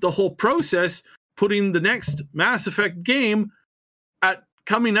reboot the whole process, putting the next Mass Effect game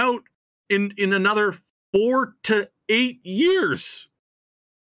coming out in another 4 to 8 years.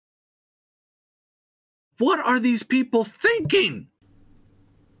 What are these people thinking?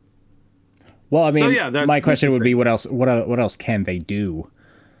 Well, I mean, my question would be, what else can they do?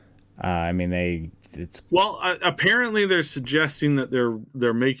 Apparently they're suggesting that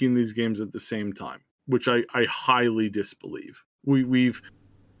they're making these games at the same time, which I highly disbelieve.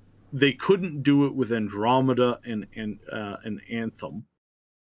 They couldn't do it with Andromeda and Anthem.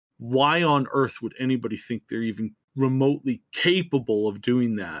 Why on earth would anybody think they're even remotely capable of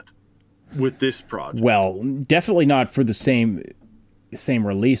doing that with this project? Well, definitely not for the same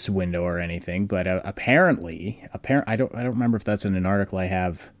release window or anything, but apparently I don't remember if that's in an article I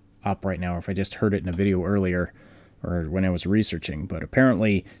have up right now, or if I just heard it in a video earlier or when I was researching, but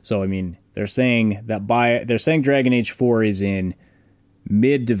apparently, so I mean, they're saying Dragon Age 4 is in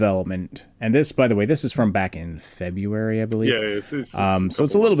mid development, and this, by the way, this is from back in February, I believe. Yeah, it's so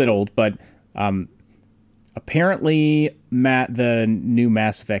it's a little bit old, but apparently the new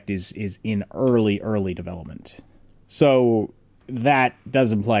Mass Effect is in early development. So that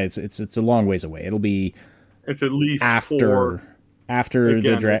does imply it's a long ways away. It's at least after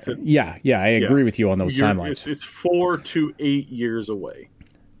the Dragon. Yeah, I agree with you on those timelines. It's 4 to 8 years away.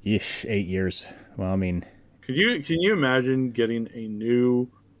 Ish, 8 years. Well, I mean, can you imagine getting a new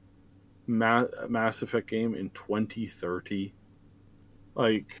Mass Effect game in 2030?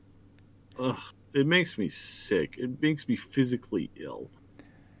 Like, ugh, it makes me sick. It makes me physically ill.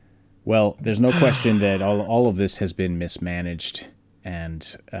 Well, there's no question that all of this has been mismanaged,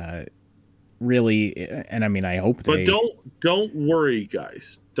 and really, and I mean, I hope But don't worry,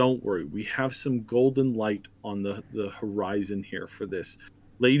 guys. Don't worry. We have some golden light on the horizon here for this,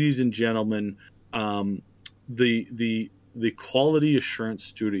 ladies and gentlemen. The quality assurance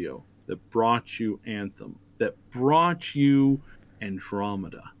studio that brought you Anthem, that brought you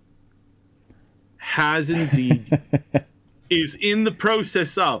Andromeda, has indeed is in the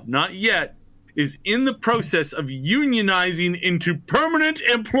process of, not yet, is in the process of unionizing into permanent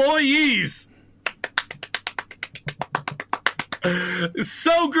employees.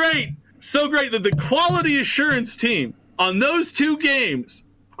 So great that the quality assurance team on those two games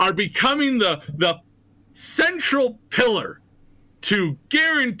are becoming the central pillar to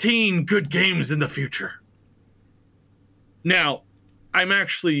guaranteeing good games in the future. Now, I'm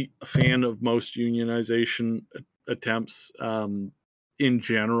actually a fan of most unionization attempts in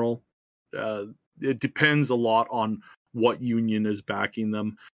general. It depends a lot on what union is backing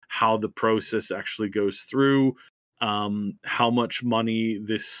them, how the process actually goes through, how much money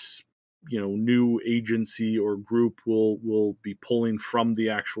this new agency or group will be pulling from the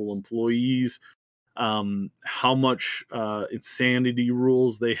actual employees, how much insanity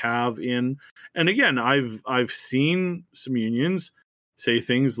rules they have in. And again, I've seen some unions say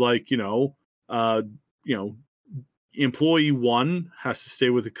things like, employee 1 has to stay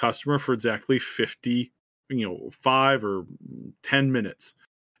with the customer for exactly 5 or 10 minutes.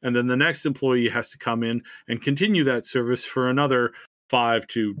 And then the next employee has to come in and continue that service for another 5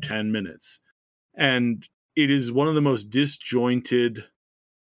 to 10 minutes. And it is one of the most disjointed,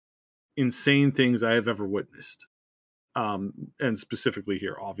 insane things I have ever witnessed. And specifically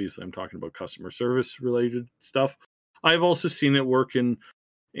here, obviously, I'm talking about customer service related stuff. I've also seen it work in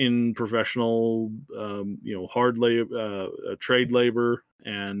professional, hard labor, trade labor,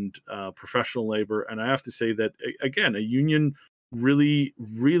 and professional labor. And I have to say that, again, a union really,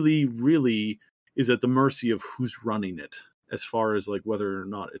 really, really is at the mercy of who's running it, as far as like whether or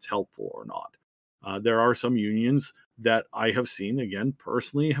not it's helpful or not. There are some unions that I have seen, again,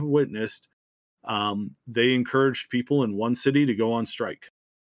 personally have witnessed. They encouraged people in one city to go on strike,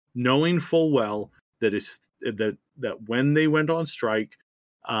 knowing full well that when they went on strike,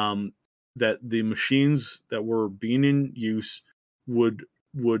 that the machines that were being in use would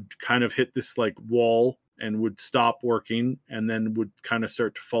kind of hit this like wall and would stop working, and then would kind of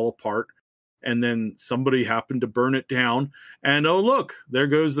start to fall apart. And then somebody happened to burn it down, and oh look, there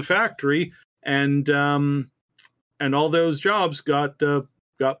goes the factory, and all those jobs got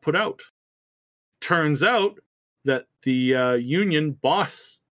put out. Turns out that the union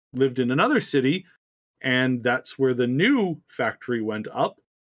boss lived in another city, and that's where the new factory went up.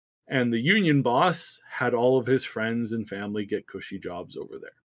 And the union boss had all of his friends and family get cushy jobs over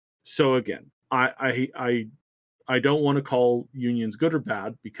there. So again, I don't want to call unions good or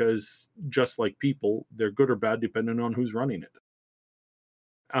bad, because just like people, they're good or bad depending on who's running it.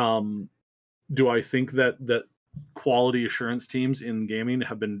 Do I think that quality assurance teams in gaming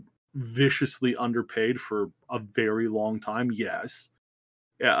have been viciously underpaid for a very long time? Yes.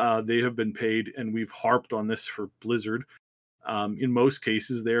 They have been paid, and we've harped on this for Blizzard. In most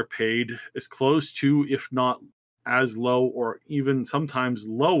cases, they're paid as close to, if not as low, or even sometimes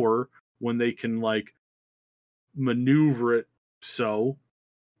lower, when they can like maneuver it so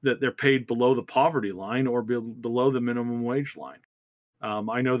that they're paid below the poverty line or below the minimum wage line.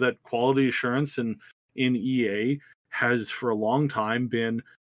 I know that quality assurance in EA has for a long time been,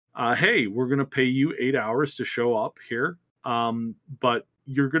 hey, we're going to pay you 8 hours to show up here, but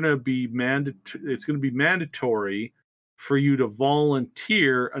you're going to be it's going to be mandatory for you to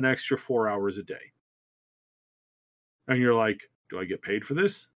volunteer an extra 4 hours a day. And you're like, do I get paid for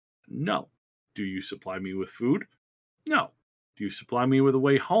this? No. Do you supply me with food? No. Do you supply me with a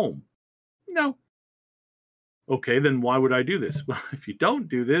way home? No. Okay, then why would I do this? Well, if you don't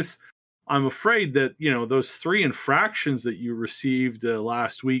do this, I'm afraid that, those 3 infractions that you received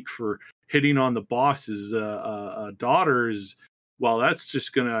last week for hitting on the boss's daughters, well, that's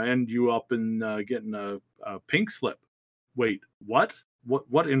just going to end you up in getting a pink slip. Wait, what?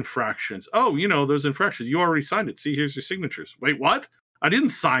 What infractions? Oh, those infractions. You already signed it. See, here's your signatures. Wait, what? I didn't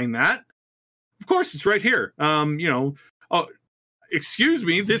sign that. Of course, it's right here. Oh, excuse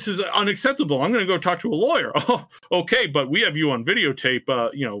me, this is unacceptable. I'm going to go talk to a lawyer. Oh, okay, but we have you on videotape,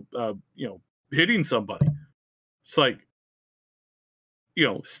 hitting somebody. It's like,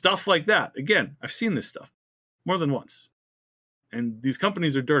 stuff like that. Again, I've seen this stuff more than once. And these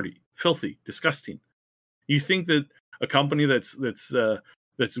companies are dirty, filthy, disgusting. You think that a company that's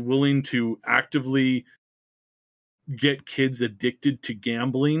willing to actively get kids addicted to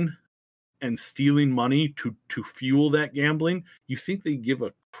gambling and stealing money to fuel that gambling, you think they give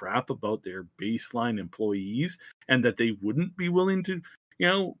a crap about their baseline employees and that they wouldn't be willing to,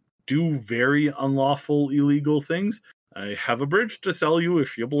 do very unlawful, illegal things? I have a bridge to sell you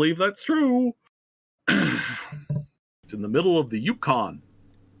if you believe that's true. It's in the middle of the Yukon.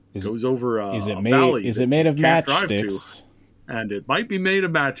 It goes over a valley. Is it made of matchsticks? And it might be made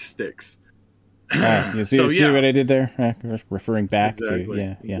of matchsticks. You see what I did there? Referring back exactly,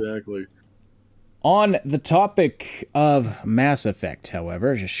 to exactly. On the topic of Mass Effect,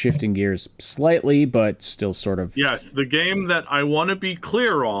 however, just shifting gears slightly, but still sort of... Yes, the game that I want to be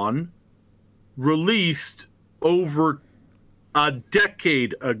clear on released over a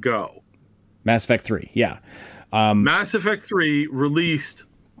decade ago. Mass Effect 3, yeah. Mass Effect 3 released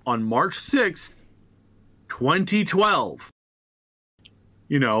on March 6th, 2012.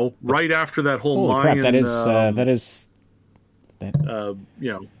 Right after that whole Holy crap, that is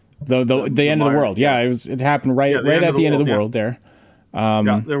the end of the world. Yeah, it happened right at the end of the world there.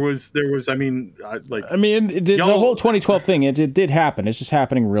 There was. I mean, the whole 2012 thing. It did happen. It's just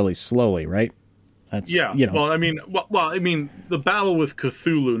happening really slowly, right? That's Well, I mean, the battle with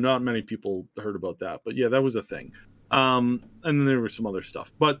Cthulhu. Not many people heard about that, but yeah, that was a thing. And then there was some other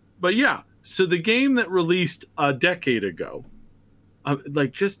stuff, but yeah. So the game that released a decade ago,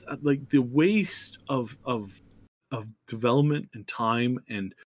 the waste of development and time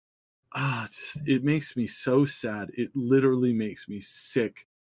and it makes me so sad. It literally makes me sick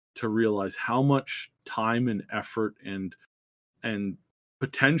to realize how much time and effort and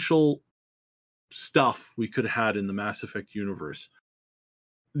potential stuff we could have had in the Mass Effect universe.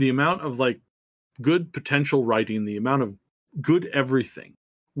 The amount of good potential writing, the amount of good everything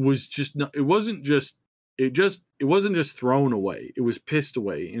was just not, it wasn't just thrown away. It was pissed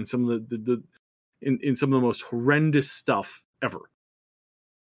away in some of in some of the most horrendous stuff ever.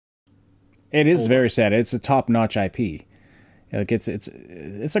 It is very sad. It's a top-notch IP. I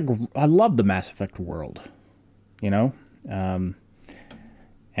love the Mass Effect world. And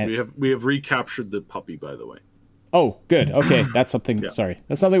we have recaptured the puppy, by the way. Oh, good. Okay, that's something. Sorry,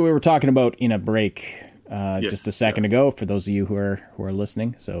 that's something we were talking about in a break just a second ago. For those of you who are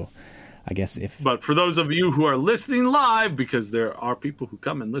listening, so I guess But for those of you who are listening live, because there are people who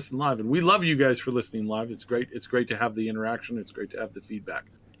come and listen live, and we love you guys for listening live. It's great. It's great to have the interaction. It's great to have the feedback.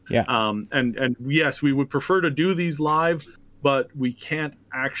 Yeah. And yes, we would prefer to do these live, but we can't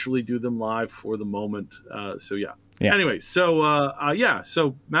actually do them live for the moment. So yeah. Anyway, so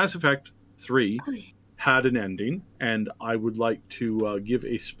so Mass Effect 3 had an ending, and I would like to give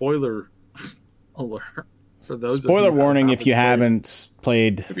a spoiler alert for those. Spoiler warning if you haven't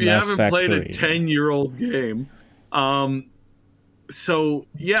played. If you haven't played a 10-year-old game. So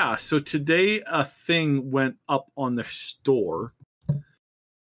today a thing went up on the store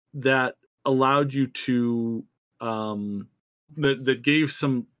that allowed you to that gave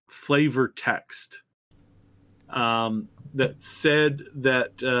some flavor text that said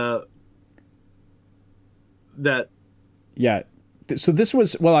that so this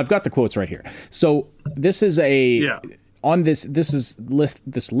was, I've got the quotes right here. So this is on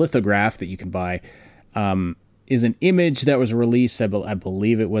this lithograph that you can buy is an image that was released, I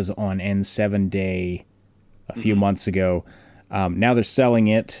believe it was on N7 Day a few months ago. Now they're selling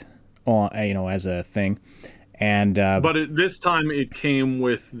it on, as a thing, and but this time it came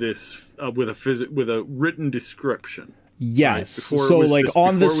with this with a written description. Yes, right? So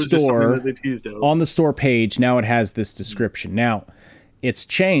on the store page now it has this description. Now it's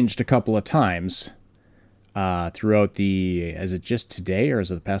changed a couple of times throughout is it just today or is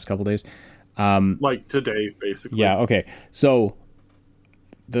it the past couple of days? Like today, basically. Yeah. Okay. So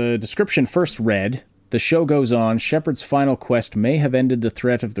the description first read. The show goes on. Shepard's final quest may have ended the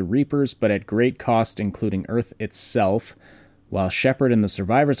threat of the Reapers, but at great cost, including Earth itself. While Shepard and the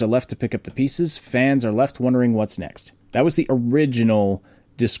survivors are left to pick up the pieces, fans are left wondering what's next. That was the original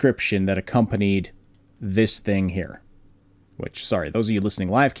description that accompanied this thing here. Which, sorry, those of you listening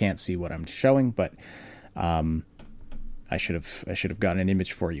live can't see what I'm showing, but I should have gotten an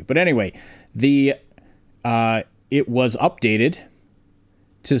image for you. But anyway, it was updated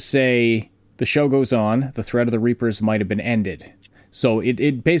to say the show goes on. The threat of the Reapers might have been ended. So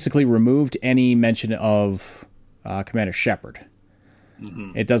it basically removed any mention of Commander Shepard.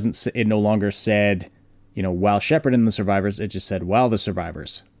 Mm-hmm. It no longer said, while Shepard and the survivors. It just said, while the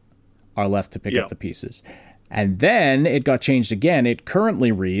survivors are left to pick up the pieces. And then it got changed again. It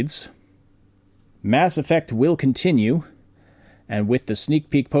currently reads, Mass Effect will continue. And with the sneak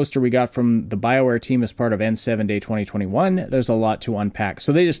peek poster we got from the BioWare team as part of N7 Day 2021, there's a lot to unpack.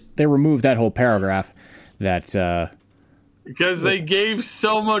 So they removed that whole paragraph that Because they gave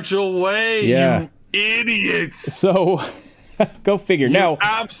so much away, Yeah. you idiots. So, go figure. Now,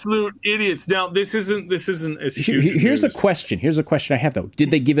 Absolute idiots. Now, this isn't as huge. here's a news. question. Here's a question I have, though.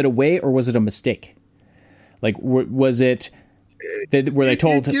 Did they give it away, or was it a mistake? Like, was it... Were they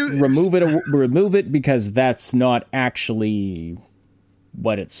told to remove it because that's not actually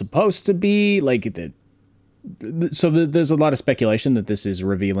what it's supposed to be? Like, there's a lot of speculation that this is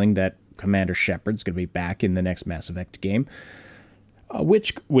revealing that Commander Shepard's going to be back in the next Mass Effect game,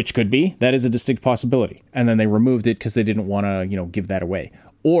 which could be. That is a distinct possibility. And then they removed it because they didn't want to, give that away.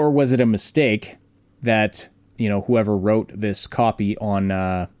 Or was it a mistake that whoever wrote this copy on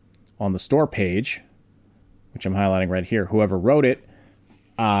the store page, which I'm highlighting right here, whoever wrote it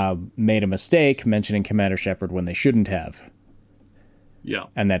made a mistake mentioning Commander Shepard when they shouldn't have. Yeah.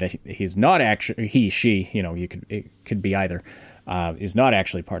 And that he's not actually, she, it could be either, is not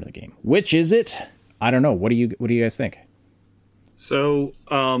actually part of the game. Which is it? I don't know. What do you guys think? So,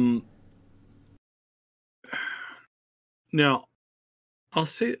 now, I'll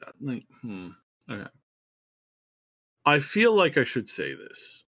say, okay. I feel like I should say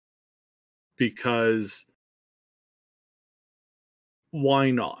this because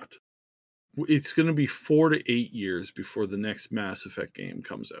why not? It's going to be 4 to 8 years before the next Mass Effect game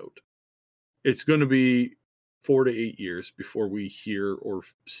comes out. It's going to be 4 to 8 years before we hear or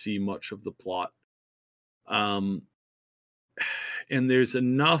see much of the plot. And there's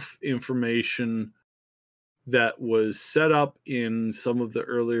enough information that was set up in some of the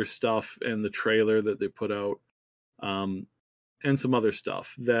earlier stuff and the trailer that they put out, and some other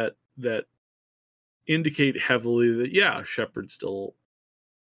stuff that indicate heavily that, yeah, Shepard's still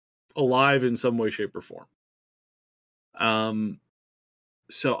alive in some way, shape, or form.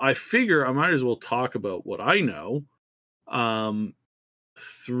 So I figure I might as well talk about what I know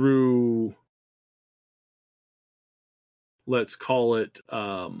through, let's call it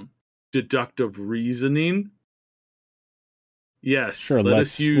deductive reasoning. Yes, sure.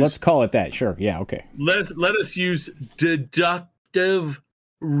 Let's call it that. Sure. Yeah. Okay. Let us use deductive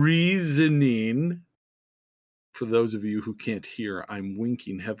reasoning. For those of you who can't hear, I'm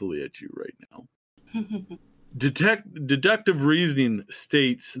winking heavily at you right now. Deductive reasoning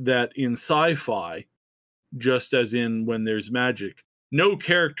states that in sci-fi, just as in when there's magic, no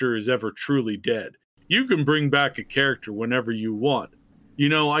character is ever truly dead. You can bring back a character whenever you want.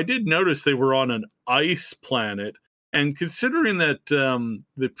 I did notice they were on an ice planet, and considering that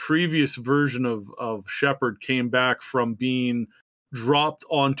the previous version of Shepard came back from being dropped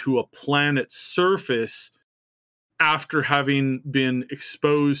onto a planet's surface after having been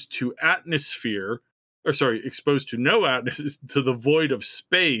exposed to exposed to no atmosphere, to the void of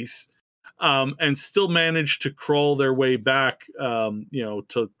space, and still managed to crawl their way back,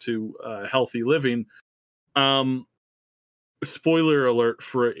 to healthy living. Spoiler alert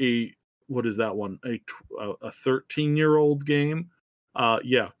for what is that one? A 13-year-old game.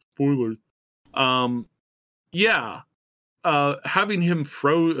 Yeah, spoilers. Having him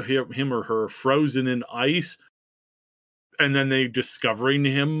or her frozen in ice, and then they discovering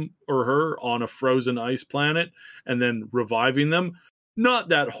him or her on a frozen ice planet and then reviving them. Not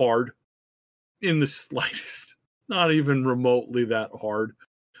that hard in the slightest. Not even remotely that hard.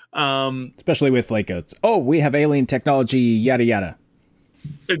 Especially with we have alien technology, yada, yada.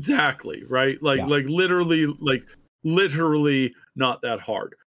 Exactly. Right. Literally not that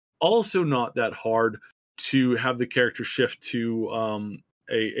hard. Also not that hard to have the character shift to,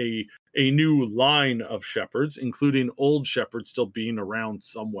 a new line of Shepards, including old Shepard still being around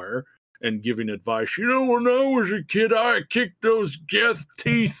somewhere and giving advice. When I was a kid, I kicked those Geth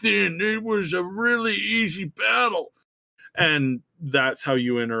teeth in. It was a really easy battle. And that's how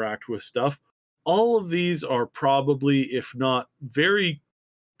you interact with stuff. All of these are probably, if not very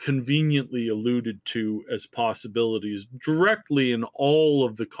conveniently alluded to as possibilities directly in all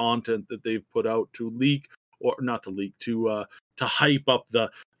of the content that they've put out to leak, or not to leak, to hype up the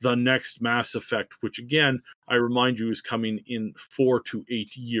next Mass Effect, which again, I remind you, is coming in 4 to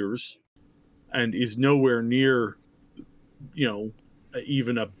 8 years and is nowhere near,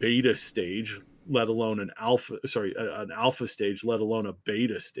 even a beta stage, let alone an alpha stage, let alone a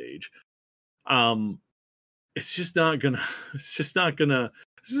beta stage. This is not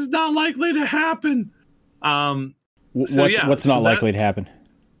likely to happen. What's not likely to happen?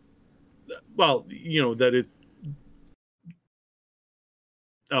 Well, that it.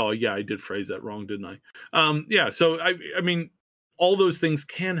 Oh yeah, I did phrase that wrong, didn't I? So I mean, all those things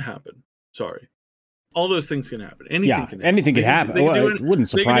can happen. Sorry, all those things can happen. Anything can happen. Anything could happen. It wouldn't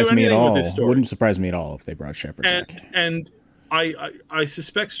surprise me at all. It wouldn't surprise me at all if they brought Shepard back. And I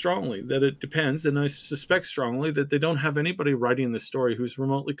suspect strongly that it depends, and I suspect strongly that they don't have anybody writing the story who's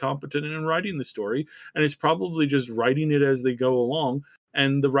remotely competent in writing the story, and it's probably just writing it as they go along,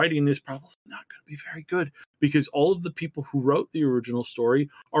 and the writing is probably not going to be very good because all of the people who wrote the original story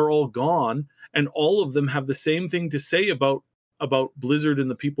are all gone, and all of them have the same thing to say about Blizzard and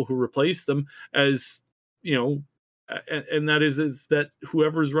the people who replaced them as, you know, and that is that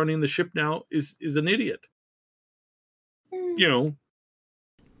whoever's running the ship now is an idiot. You know,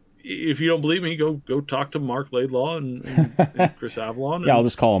 if you don't believe me, go talk to Mark Laidlaw and Chris Avalon. Yeah, I'll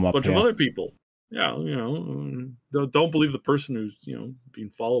just call him up. A bunch of other people. Yeah, you know, don't believe the person who's, you know, being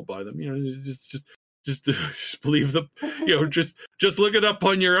followed by them. You know, just believe them. You know, just look it up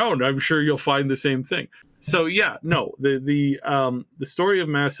on your own. I'm sure you'll find the same thing. So yeah, no, the story of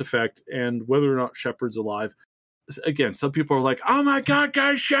Mass Effect and whether or not Shepard's alive. Again, some people are like, "Oh my God,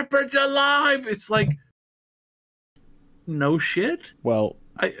 guys, Shepard's alive!" It's like, no shit. Well,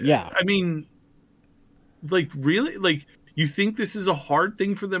 yeah. I mean, like, really? Like, you think this is a hard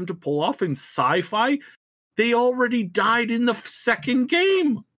thing for them to pull off in sci-fi? They already died in the second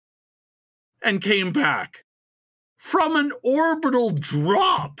game and came back from an orbital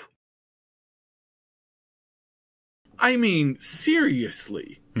drop. I mean,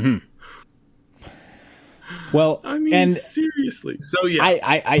 seriously. Mm-hmm. Well, I mean, seriously. So yeah,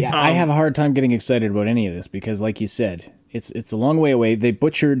 I have a hard time getting excited about any of this because, like you said, it's a long way away. They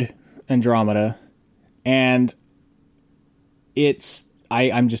butchered Andromeda, and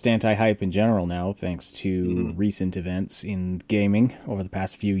I'm just anti-hype in general now, thanks to recent events in gaming over the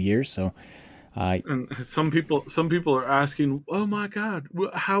past few years. So, and some people are asking, "Oh my God,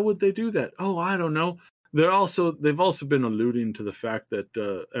 how would they do that?" Oh, I don't know. They've also been alluding to the fact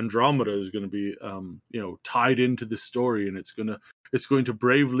that Andromeda is going to be, you know, tied into the story, and it's going to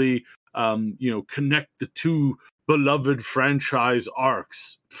bravely, you know, connect the two beloved franchise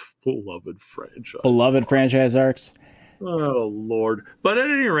arcs. Beloved franchise arcs. Oh Lord! But at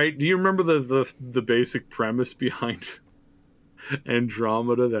any rate, do you remember the basic premise behind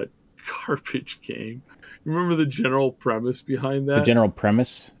Andromeda, that garbage game? You remember the general premise behind that? The general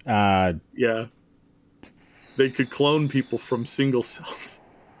premise? Yeah. They could clone people from single cells.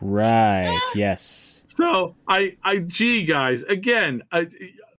 Right, yes. So, gee, guys, again,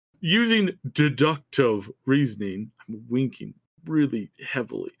 using deductive reasoning, I'm winking really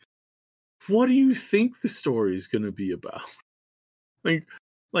heavily. What do you think the story is going to be about?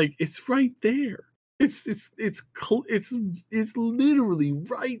 Like it's right there. It's literally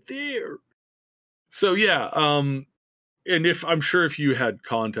right there. So yeah, and I'm sure if you had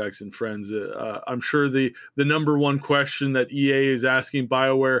contacts and friends, I'm sure the number one question that EA is asking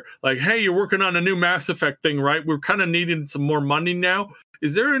BioWare, like, hey, you're working on a new Mass Effect thing, right? We're kind of needing some more money now.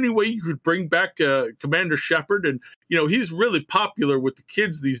 Is there any way you could bring back Commander Shepard? And, you know, he's really popular with the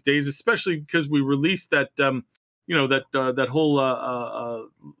kids these days, especially because we released that, you know, that whole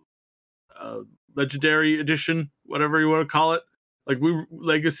Legendary Edition, whatever you want to call it. Like,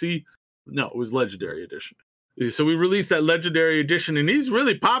 Legacy? No, it was Legendary Edition. So we released that Legendary Edition, and he's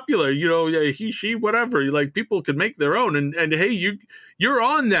really popular. You know, he, she, whatever. Like, people can make their own. And hey, you're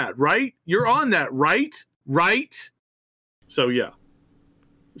on that, right? You're on that, right? Right? So yeah,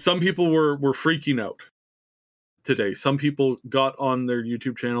 some people were freaking out today. Some people got on their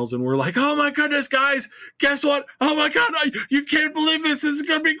YouTube channels and were like, "Oh my goodness, guys! Guess what? Oh my God! You can't believe this! This is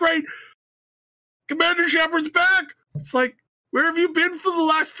gonna be great! Commander Shepard's back!" It's like, where have you been for the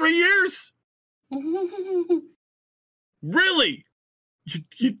last 3 years? Really?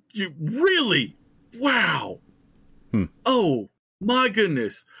 You really? Wow. Oh my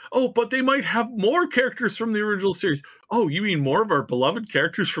goodness. Oh, but they might have more characters from the original series. Oh, you mean more of our beloved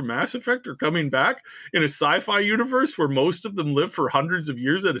characters from Mass Effect are coming back in a sci-fi universe where most of them live for hundreds of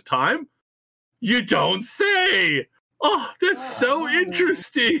years at a time? You don't say. Oh, that's so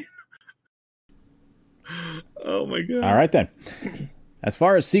interesting. Oh my God. All right then. As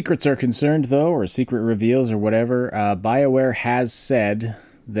far as secrets are concerned, though, or secret reveals or whatever, BioWare has said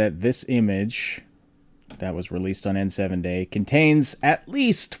that this image that was released on N7 Day contains at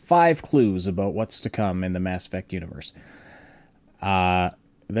least 5 clues about what's to come in the Mass Effect universe.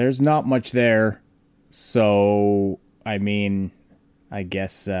 There's not much there, so, I mean, I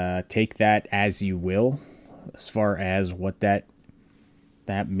guess take that as you will, as far as what that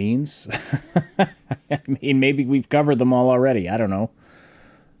means. I mean, maybe we've covered them all already. I don't know.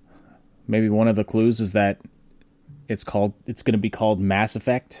 Maybe one of the clues is that it's going to be called Mass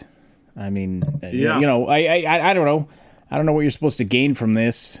Effect. I mean, yeah. You know, I don't know. I don't know what you're supposed to gain from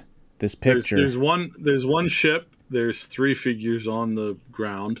this picture. There's one ship. There's 3 figures on the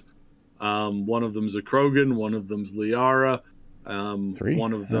ground. One of them's a Krogan. One of them's Liara. 3?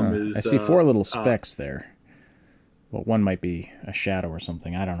 One of them is... I see 4 little specks there. Well, one might be a shadow or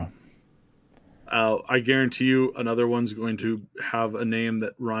something. I don't know. I guarantee you another one's going to have a name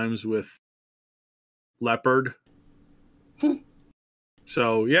that rhymes with leopard.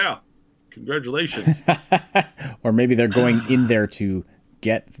 So, yeah. Congratulations. Or maybe they're going in there to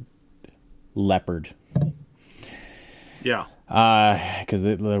get leopard. Yeah. Because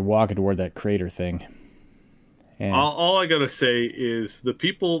they're walking toward that crater thing. And All I gotta say is the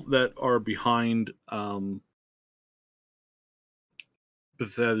people that are behind BioWare,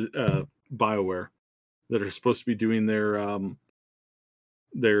 that are supposed to be doing their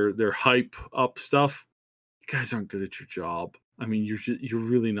hype up stuff, you guys aren't good at your job. I mean, you're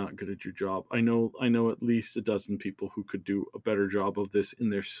really not good at your job. I know at least a dozen people who could do a better job of this in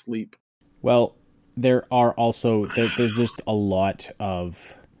their sleep. Well, there are also there's just a lot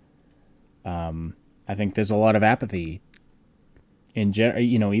of I think there's a lot of apathy in general.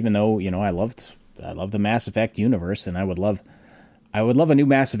 Even though I love the Mass Effect universe, and I would love a new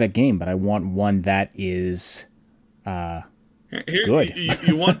Mass Effect game, but I want one that is good.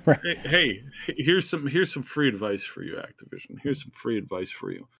 You want? Hey, here's some free advice for you, Activision. Here's some free advice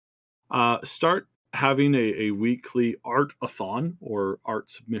for you. Start having a weekly art-a-thon or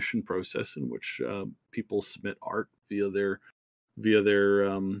art submission process in which people submit art via their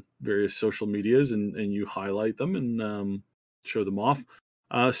various social medias, and you highlight them and show them off.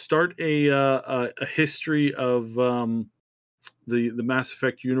 Start a history of the Mass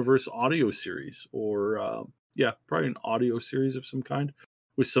Effect universe audio series, or probably an audio series of some kind,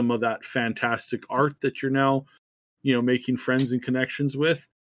 with some of that fantastic art that you're now making friends and connections with.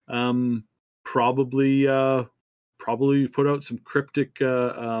 Probably put out some cryptic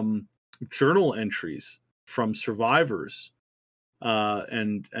journal entries from survivors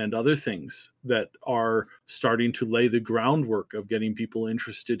and other things that are starting to lay the groundwork of getting people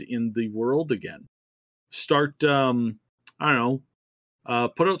interested in the world again. Start, put out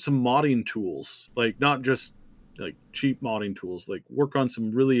some modding tools, like not just like cheap modding tools, like work on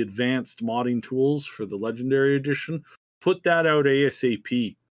some really advanced modding tools for the Legendary Edition. Put that out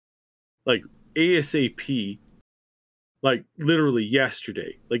ASAP. Like ASAP, like literally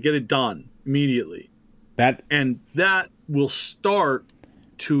yesterday. Like get it done immediately. That will start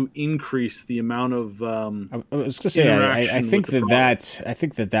to increase the amount of I was going to say I think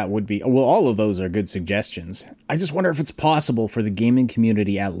that would be, well, all of those are good suggestions. I just wonder if it's possible for the gaming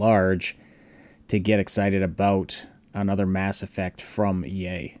community at large to get excited about another Mass Effect from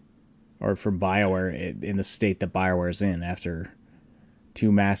EA or from BioWare in the state that BioWare is in after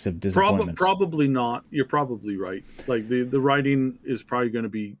 2 massive disappointments. Probably not. You're probably right. Like the writing is probably going to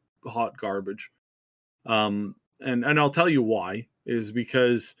be hot garbage. And I'll tell you why, is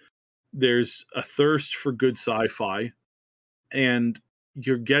because there's a thirst for good sci-fi, and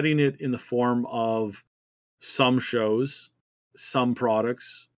you're getting it in the form of some shows, some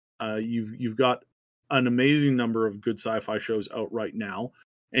products. You've got an amazing number of good sci-fi shows out right now,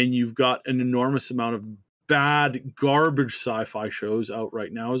 and you've got an enormous amount of bad garbage sci-fi shows out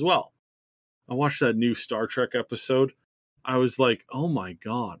right now as well. I watched that new Star Trek episode. I was like, oh my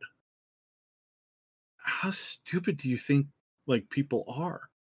God. How stupid do you think like people are?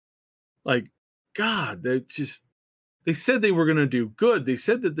 Like, God, they said they were going to do good. They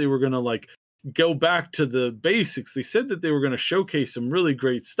said that they were going to like go back to the basics. They said that they were going to showcase some really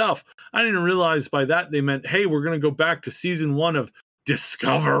great stuff. I didn't realize by that they meant, hey, we're going to go back to season 1 of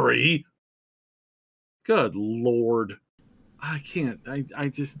Discovery. Good Lord. I can't. I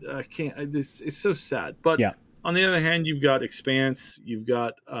can't. This is so sad. But yeah. On the other hand, you've got Expanse. You've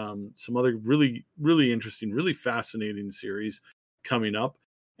got some other really, really interesting, really fascinating series coming up.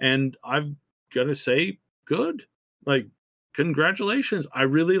 And I've got to say, good. Like, congratulations. I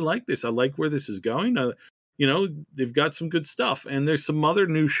really like this. I like where this is going. They've got some good stuff. And there's some other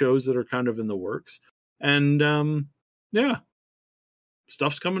new shows that are kind of in the works. And,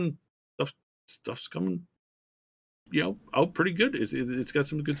 stuff's coming. Stuff's coming, out pretty good. It's got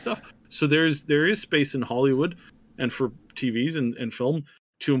some good stuff. So there is space in Hollywood and for TVs and film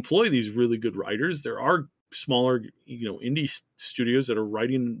to employ these really good writers. There are smaller, indie studios that are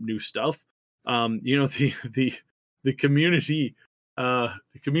writing new stuff. The community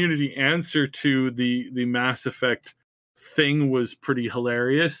answer to the Mass Effect thing was pretty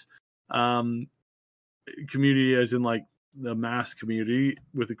hilarious. Community as in like the mass community,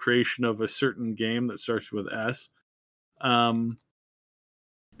 with the creation of a certain game that starts with S.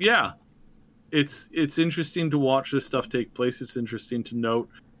 It's interesting to watch this stuff take place. It's interesting to note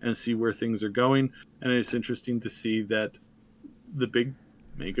and see where things are going, and it's interesting to see that the big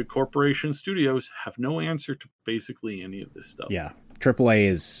mega corporation studios have no answer to basically any of this stuff. Yeah. AAA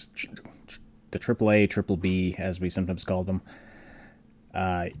is the AAA, Triple B, as we sometimes call them.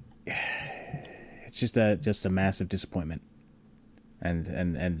 It's just a massive disappointment.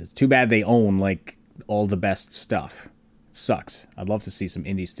 And it's too bad they own like all the best stuff. It sucks. I'd love to see some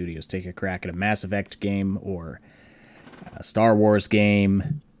indie studios take a crack at a Mass Effect game or a Star Wars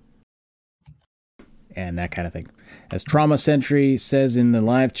game and that kind of thing. As Trauma Sentry says in the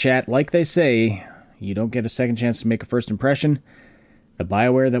live chat, like they say, you don't get a second chance to make a first impression. The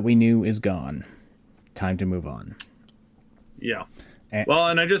BioWare that we knew is gone. Time to move on. Yeah. Well,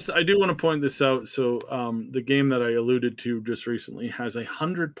 and I do want to point this out. So the game that I alluded to just recently has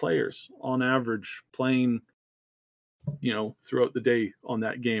 100 players on average playing, throughout the day on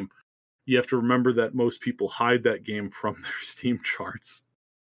that game. You have to remember that most people hide that game from their Steam charts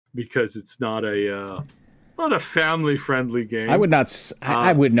because it's not a family-friendly game. I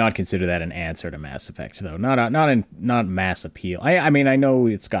would not consider that an answer to Mass Effect, though. Not mass appeal. I mean, I know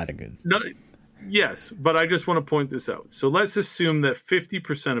it's got a good. No, yes, but I just want to point this out. So let's assume that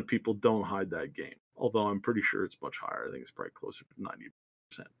 50% of people don't hide that game, although I'm pretty sure it's much higher. I think it's probably closer to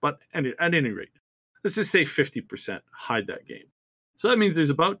 90%. But at any rate, let's just say 50% hide that game. So that means there's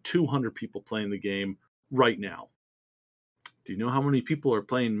about 200 people playing the game right now. Do you know how many people are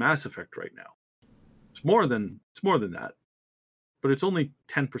playing Mass Effect right now? It's more than that. But it's only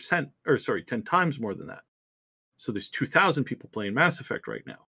 10 times more than that. So there's 2,000 people playing Mass Effect right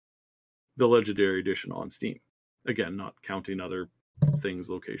now. The Legendary Edition on Steam. Again, not counting other things,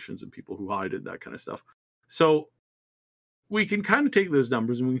 locations, and people who hide it, that kind of stuff. So we can kind of take those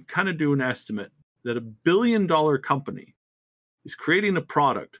numbers and we can kind of do an estimate that $1 billion company is creating a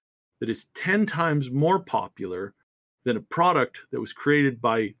product that is 10 times more popular than a product that was created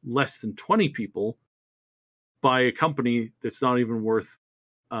by less than 20 people by a company that's not even worth,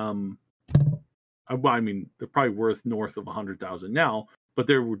 I mean, they're probably worth north of 100,000 now, but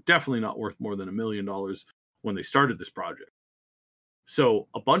they were definitely not worth more than $1 million when they started this project. So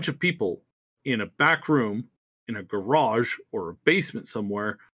a bunch of people in a back room, in a garage or a basement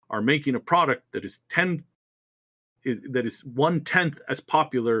somewhere are making a product that is 1/10 as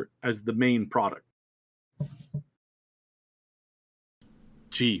popular as the main product.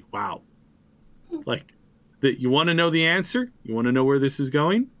 Gee, wow. Like, you want to know the answer? You want to know where this is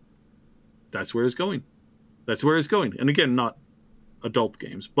going? That's where it's going. That's where it's going. And again, not adult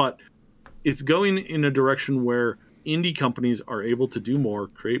games, but it's going in a direction where indie companies are able to do more,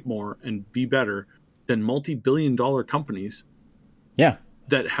 create more, and be better than multi-billion-dollar companies. Yeah.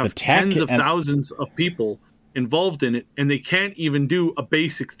 That have tens of thousands of people involved in it, and they can't even do a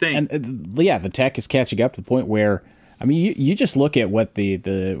basic thing. And the tech is catching up to the point where, I mean, you just look at what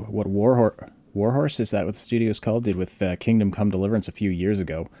what Warhorse, is that what the studio's called, did with Kingdom Come Deliverance a few years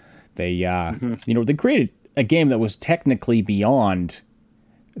ago. They they created a game that was technically beyond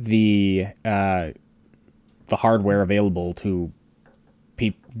the hardware available to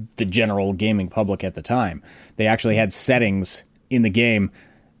the general gaming public at the time. They actually had settings in the game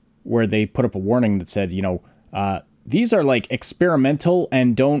where they put up a warning that said, these are like experimental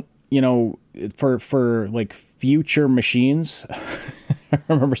and don't, for like future machines. I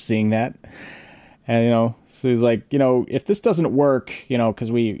remember seeing that. And, so he's like, if this doesn't work, because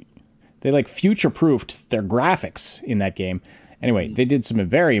they like future proofed their graphics in that game. Anyway, they did some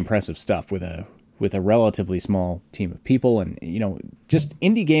very impressive stuff with a relatively small team of people. And, just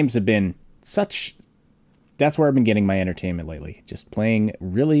indie games have been that's where I've been getting my entertainment lately. Just playing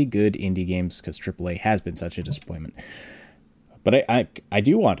really good indie games because AAA has been such a disappointment. But I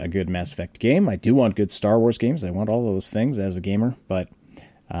do want a good Mass Effect game. I do want good Star Wars games. I want all those things as a gamer. But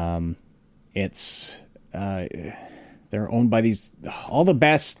it's they're owned by all the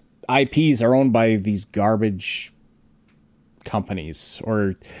best IPs are owned by these garbage companies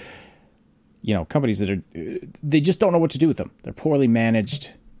or companies that they just don't know what to do with them. They're poorly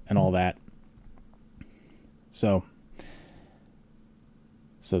managed and all that. So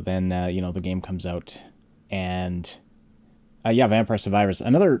then, the game comes out and, Vampire Survivors,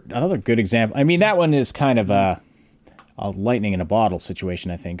 another good example. I mean, that one is kind of a lightning in a bottle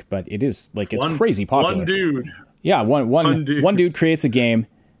situation, I think, but it is like, it's crazy popular. One dude. Yeah. One dude creates a game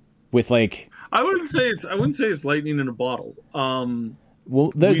with like, I wouldn't say it's lightning in a bottle.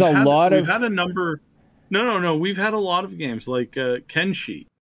 Well, we've had a number. No. We've had a lot of games like Kenshi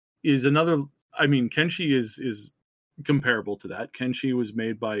is another. I mean, Kenshi is comparable to that. Kenshi was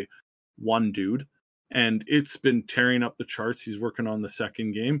made by one dude, and it's been tearing up the charts. He's working on the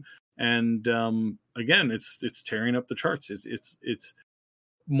second game, and again, it's tearing up the charts. It's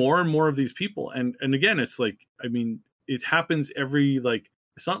more and more of these people, and again, it's like, I mean, it happens every like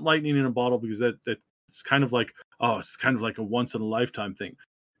It's not lightning in a bottle because that's kind of like, oh, it's kind of like a once in a lifetime thing.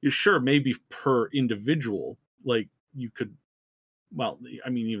 You're sure maybe per individual, like you could, well, I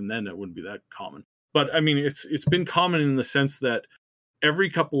mean, even then it wouldn't be that common. But I mean, it's been common in the sense that every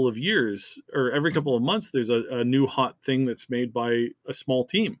couple of years or every couple of months, there's a new hot thing that's made by a small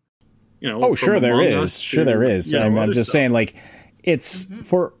team. You know, oh, sure there is. Sure there is. I'm just saying, like, it's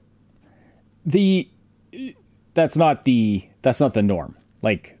for the that's not the norm.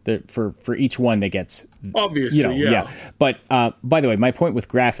 Like for each one that gets obviously, yeah. But by the way, my point with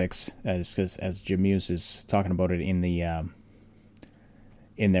graphics, as Jim Muse is talking about it in the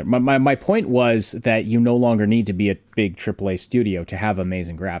in there, my point was that you no longer need to be a big AAA studio to have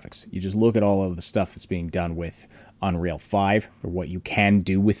amazing graphics. You just look at all of the stuff that's being done with Unreal 5 or what you can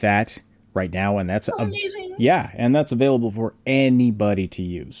do with that right now, and that's amazing. Yeah, and that's available for anybody to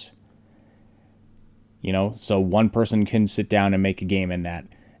use. You know, so one person can sit down and make a game in that,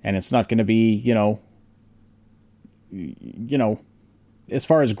 and it's not going to be, you know, as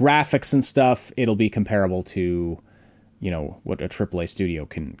far as graphics and stuff, it'll be comparable to, you know, what a AAA studio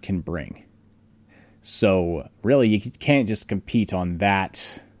can bring. So really, you can't just compete on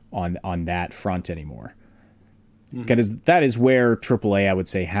that on that front anymore, because that is where AAA, I would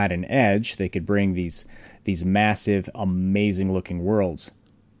say, had an edge. They could bring these massive, amazing looking worlds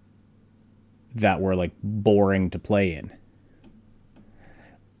that were like boring to play in.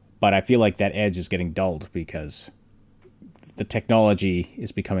 But I feel like that edge is getting dulled because the technology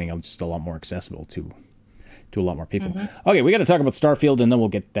is becoming just a lot more accessible to a lot more people. Okay, we got to talk about Starfield and then we'll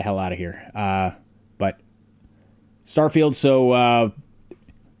get the hell out of here. But Starfield, so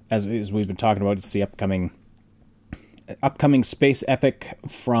as we've been talking about, it's the upcoming space epic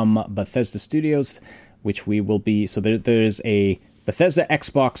from Bethesda Studios, which we will be. So there's a Bethesda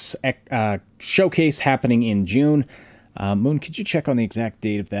Xbox showcase happening in June. Moon, could you check on the exact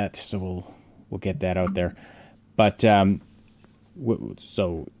date of that? So we'll get that out there. But so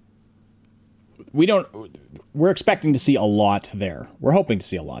we're expecting to see a lot there. We're hoping to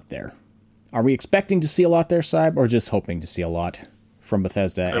see a lot there. Are we expecting to see a lot there, Saib, or just hoping to see a lot from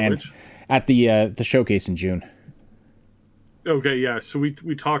Bethesda at the showcase in June? Okay, yeah. So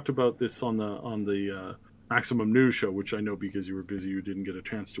we talked about this on the Maximum News show, which I know because you were busy, you didn't get a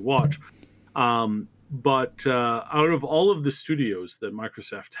chance to watch. But out of all of the studios that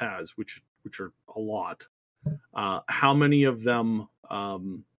Microsoft has, which are a lot, how many of them are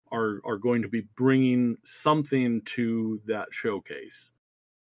going to be bringing something to that showcase?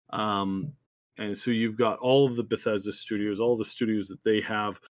 And so you've got all of the Bethesda studios, all the studios that they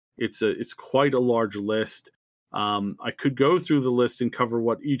have. It's quite a large list. I could go through the list and cover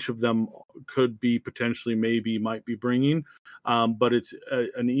what each of them could be potentially, might be bringing. But it's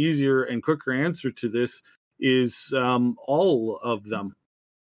an easier and quicker answer to this is all of them.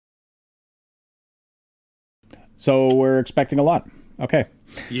 So we're expecting a lot. Okay.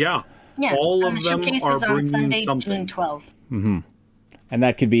 Yeah. Yeah. All of the them showcase are is on bringing Sunday, something. June 12th. Mm-hmm. And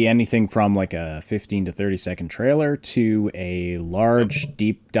that could be anything from like a 15 to 30 second trailer to a large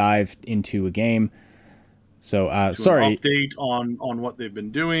deep dive into a game. So An update on what they've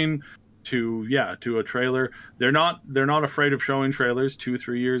been doing to a trailer. They're not afraid of showing trailers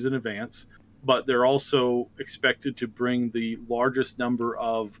 2-3 years in advance, but they're also expected to bring the largest number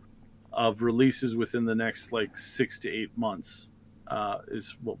of releases within the next like 6 to 8 months,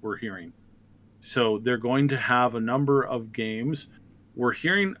 is what we're hearing. So they're going to have a number of games. We're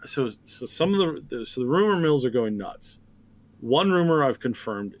hearing so some of the rumor mills are going nuts. One rumor I've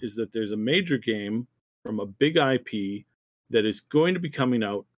confirmed is that there's a major game from a big IP that is going to be coming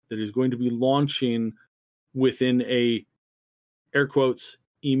out, that is going to be launching within a, air quotes,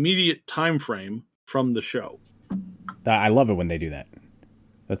 immediate time frame from the show. I love it when they do that.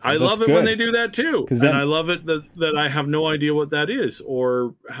 I love it when they do that too. And I love it that I have no idea what that is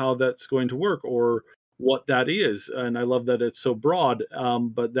or how that's going to work or what that is. And I love that it's so broad.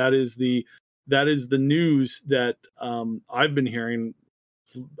 But that is the news that I've been hearing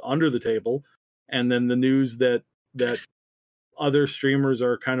under the table. And then the news that other streamers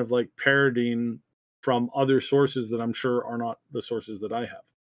are kind of like parodying from other sources that I'm sure are not the sources that I have.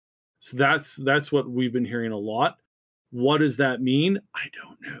 So that's what we've been hearing a lot. What does that mean? I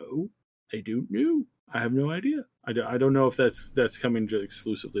don't know. I have no idea. I don't know if that's coming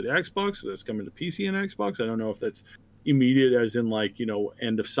exclusively to Xbox, or that's coming to PC and Xbox. I don't know if that's immediate as in like,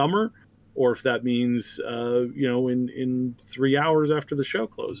 end of summer, or if that means, in 3 hours after the show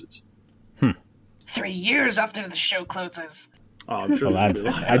closes. 3 years after the show closes. Oh, I'm sure. I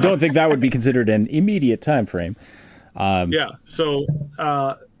don't think that would be considered an immediate time frame. Yeah. So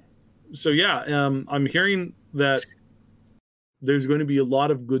I'm hearing that there's going to be a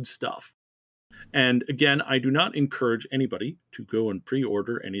lot of good stuff. And again, I do not encourage anybody to go and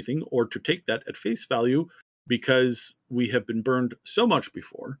pre-order anything or to take that at face value, because we have been burned so much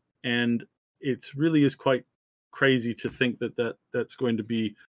before. And it really is quite crazy to think that's going to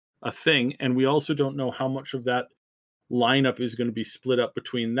be a thing. And we also don't know how much of that lineup is going to be split up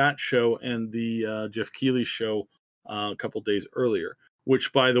between that show and the Jeff Keighley show a couple days earlier,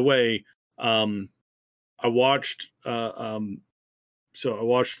 which, by the way, I watched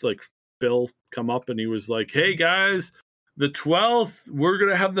like Bill come up and he was like, "Hey guys, the 12th, we're going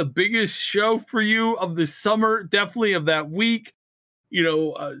to have the biggest show for you of the summer, definitely of that week. You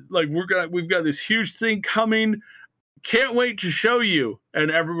know, like we've got this huge thing coming. Can't wait to show you." And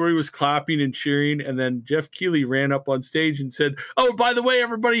everybody was clapping and cheering. And then Jeff Keighley ran up on stage and said, "Oh, by the way,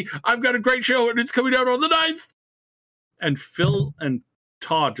 everybody, I've got a great show and it's coming out on the 9th. And Phil and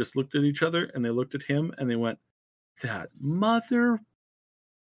Todd just looked at each other and they looked at him and they went, "That mother."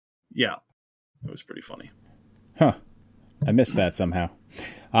 Yeah, it was pretty funny. Huh. I missed that somehow.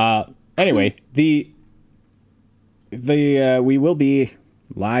 Anyway, we will be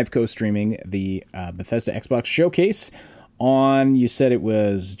live co-streaming the Bethesda Xbox Showcase on, you said it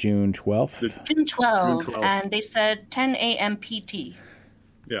was June 12th? June 12th, and they said 10 a.m. PT.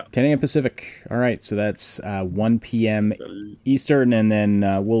 Yeah. 10 a.m. Pacific. All right, so that's 1 p.m. Eastern, and then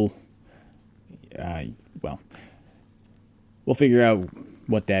we'll figure out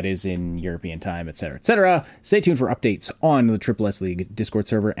what that is in European time, etc., etc. Stay tuned for updates on the Triple S League Discord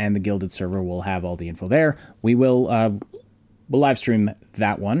server and the Guilded server. We'll have all the info there. We will we'll live stream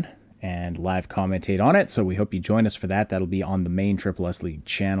that one and live commentate on it, so we hope you join us for that. That'll be on the main Triple S League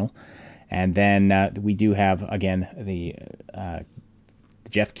channel. And then we do have, again, the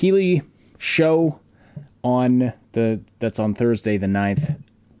Jeff Keighley show that's on Thursday the 9th.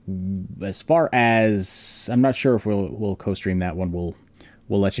 As far as, I'm not sure if we'll co-stream that one. We'll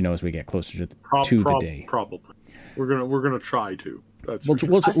let you know as we get closer to the day. Probably. We're gonna try to. That's I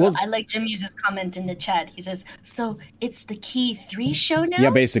like Jim Hughes' comment in the chat. He says, "So it's the Key 3 show now?" Yeah,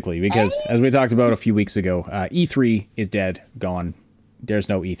 basically, because as we talked about a few weeks ago, E3 is dead, gone. There's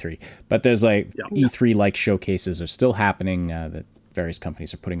no E3, but there's E3 like showcases are still happening that various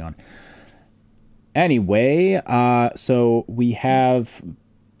companies are putting on. Anyway, so we have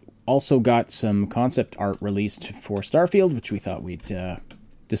also got some concept art released for Starfield, which we thought we'd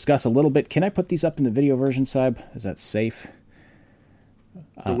discuss a little bit. Can I put these up in the video version, Saib? Is that safe?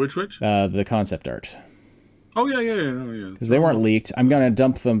 Which? The concept art. Oh, yeah. Because they weren't leaked. I'm going to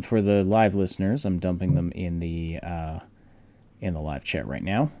dump them for the live listeners. I'm dumping them in the live chat right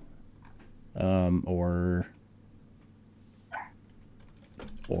now. Or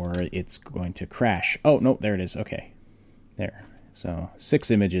it's going to crash. Oh, no, there it is. Okay. There. So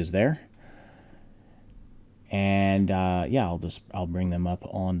 6 images there. And I'll bring them up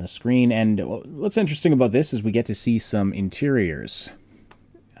on the screen. And what's interesting about this is we get to see some interiors.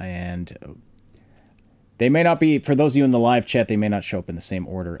 And they may not be, for those of you in the live chat, they may not show up in the same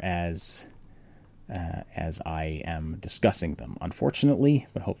order as I am discussing them, unfortunately.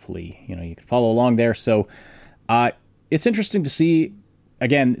 But hopefully, you can follow along there. So it's interesting to see.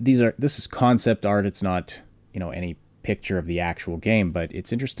 Again, this is concept art. It's not, any picture of the actual game, but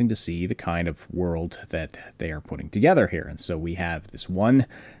it's interesting to see the kind of world that they are putting together here. And so we have this one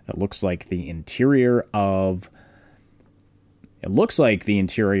that looks like the interior of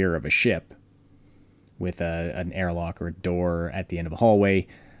a ship with an airlock or a door at the end of a hallway.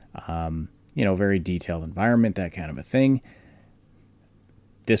 Very detailed environment, that kind of a thing.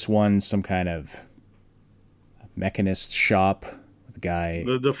 This one, some kind of mechanist shop. The guy.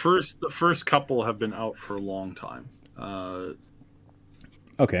 The first couple have been out for a long time.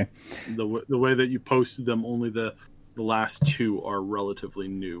 Okay. The way that you posted them, only the last 2 are relatively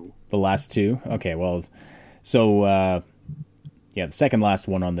new. The last 2? Okay, well, so the second last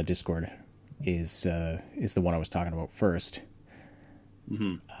one on the Discord is the one I was talking about first.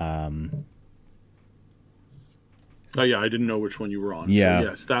 Mm-hmm. Oh yeah, I didn't know which one you were on.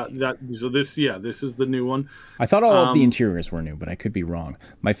 Yeah. So yes, this is the new one. I thought all of the interiors were new, but I could be wrong.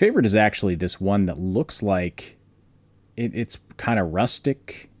 My favorite is actually this one that looks like it's kind of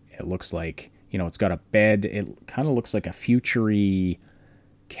rustic. It looks like, it's got a bed. It kind of looks like a future-y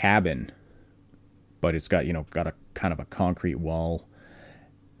cabin, but it's got, got a kind of a concrete wall.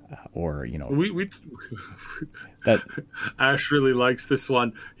 We that Ash really likes this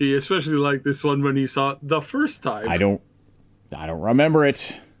one. He especially liked this one when he saw it the first time. I don't remember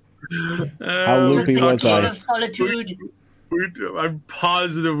it. How loopy looks like was I? Of Solitude. I'm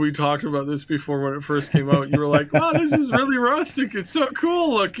positive we talked about this before when it first came out. You were like, "Wow, this is really rustic. It's so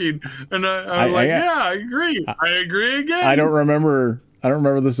cool looking." And I'm like, "Yeah, I agree. I agree again." I don't remember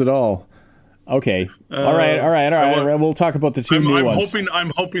this at all. Okay. All right. We'll talk about the two new ones.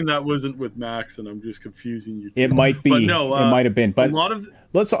 I'm hoping that wasn't with Max, and I'm just confusing you. It might be. But no, it might have been. But a lot of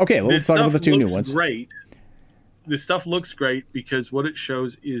let's talk about the two new ones. Great. This stuff looks great because what it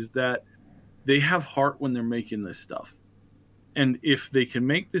shows is that they have heart when they're making this stuff. And if they can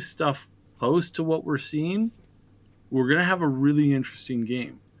make this stuff close to what we're seeing, we're going to have a really interesting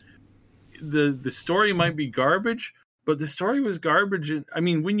game. The story might be garbage, but the story was garbage. I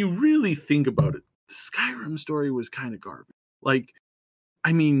mean, when you really think about it, the Skyrim story was kind of garbage. Like,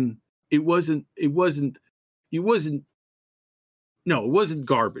 I mean, it wasn't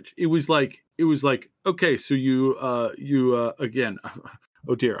garbage. It was like, okay, so you again,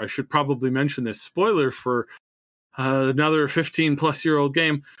 oh dear, I should probably mention this spoiler for another 15-plus-year-old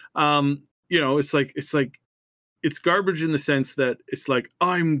game. It's garbage in the sense that it's like,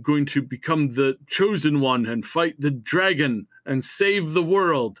 I'm going to become the chosen one and fight the dragon and save the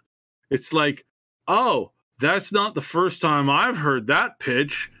world. It's like, oh, that's not the first time I've heard that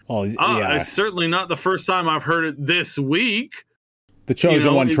pitch. Oh, yeah. It's certainly not the first time I've heard it this week. The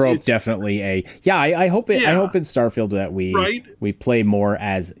chosen one trope, definitely I hope in Starfield that we play more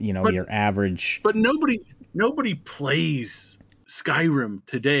as, your average. But nobody plays Skyrim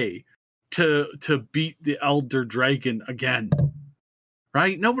today to beat the Elder Dragon again,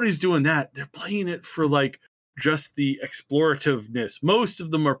 right? Nobody's doing that. They're playing it for like just the explorativeness. Most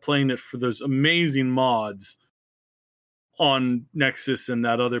of them are playing it for those amazing mods on Nexus and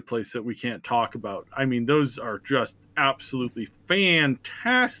that other place that we can't talk about. I mean, those are just absolutely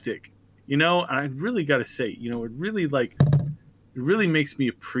fantastic, and I really got to say, it really makes me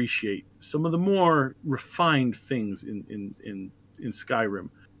appreciate some of the more refined things in Skyrim,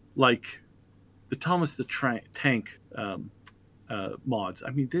 like the Thomas the Tank mods. I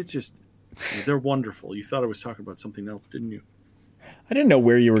mean, they're wonderful. You thought I was talking about something else, didn't you? I didn't know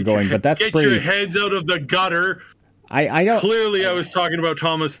where you were going, but that's pretty. Get your heads out of the gutter. I don't. Clearly, I was talking about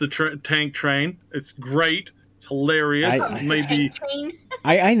Thomas the Tank Train. It's great. It's hilarious.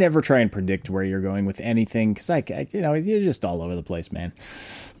 I never try and predict where you're going with anything because you're just all over the place, man.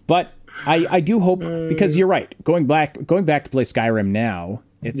 But I do hope, because you're right. Going back to play Skyrim now,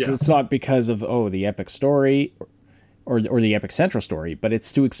 it's not because of the epic story or the epic central story, but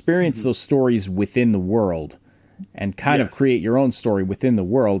it's to experience those stories within the world and kind of create your own story within the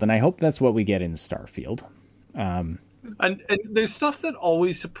world. And I hope that's what we get in Starfield. And there's stuff that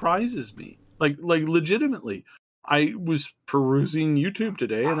always surprises me. Like legitimately, I was perusing YouTube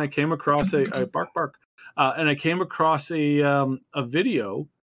today and I came across a video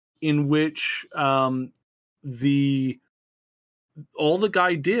in which all the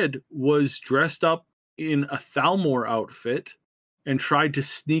guy did was dressed up in a Thalmor outfit and tried to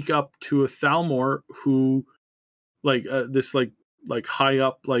sneak up to a Thalmor who this high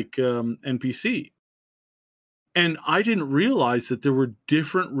up NPC. And I didn't realize that there were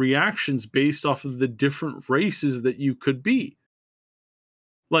different reactions based off of the different races that you could be.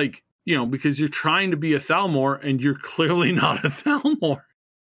 Because you're trying to be a Thalmor and you're clearly not a Thalmor.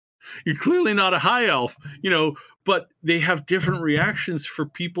 You're clearly not a high elf, but they have different reactions for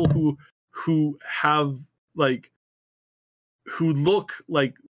people who have who look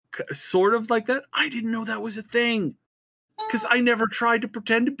like sort of like that. I didn't know that was a thing. Because I never tried to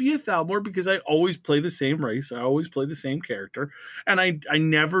pretend to be a Thalmor because I always play the same race. I always play the same character. And I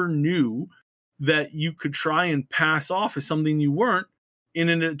never knew that you could try and pass off as something you weren't in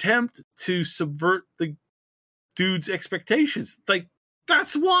an attempt to subvert the dude's expectations.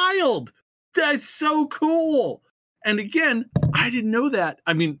 That's wild. That's so cool. And again, I didn't know that.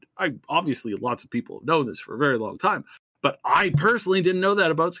 I mean, obviously lots of people have known this for a very long time, but I personally didn't know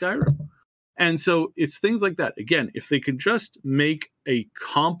that about Skyrim. And so it's things like that. Again, if they could just make a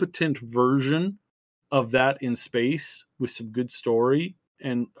competent version of that in space with some good story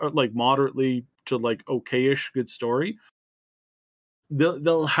and moderately to okay-ish good story,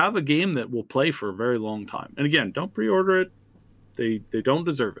 they'll have a game that will play for a very long time. And again, don't pre-order it. They don't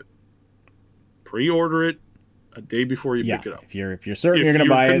deserve it. Pre-order it a day before you pick it up. If you're certain you're going to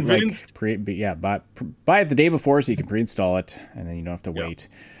buy it, buy it the day before so you can pre-install it, and then you don't have to wait.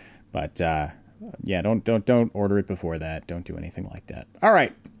 But don't order it before that. Don't do anything like that. All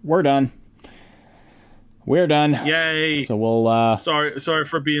right, we're done. Yay! So we'll. Sorry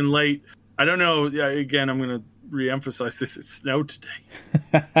for being late. I don't know. Again, I'm going to re-emphasize this. It snowed today.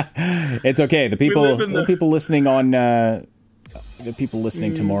 It's okay. The people listening on the people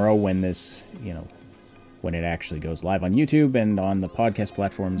listening tomorrow when this when it actually goes live on YouTube and on the podcast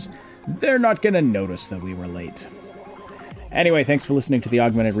platforms, they're not going to notice that we were late. Anyway, thanks for listening to the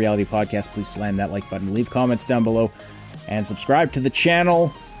Augmented Reality Podcast. Please slam that like button, leave comments down below, and subscribe to the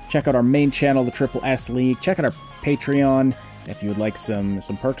channel. Check out our main channel, the Triple S League. Check out our Patreon if you would like some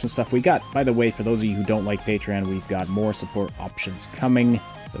perks and stuff. We got, by the way, for those of you who don't like Patreon, we've got more support options coming.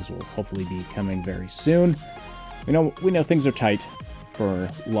 Those will hopefully be coming very soon. We know things are tight for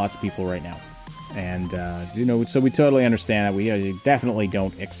lots of people right now. And, so we totally understand that. We definitely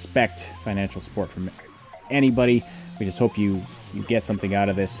don't expect financial support from anybody. We just hope you get something out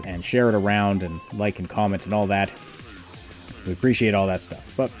of this and share it around and like and comment and all that. We appreciate all that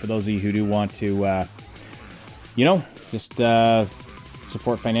stuff. But for those of you who do want to, just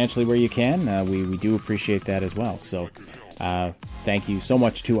support financially where you can, we do appreciate that as well. So thank you so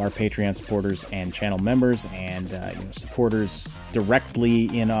much to our Patreon supporters and channel members and supporters directly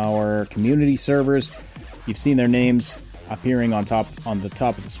in our community servers. You've seen their names appearing on the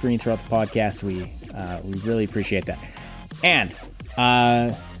top of the screen throughout the podcast. We really appreciate that. And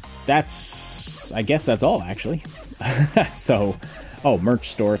I guess that's all, actually. So, merch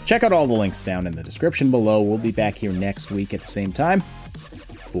store. Check out all the links down in the description below. We'll be back here next week at the same time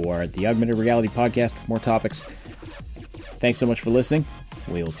for the Augmented Reality Podcast with more topics. Thanks so much for listening.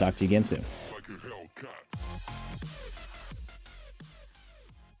 We'll talk to you again soon.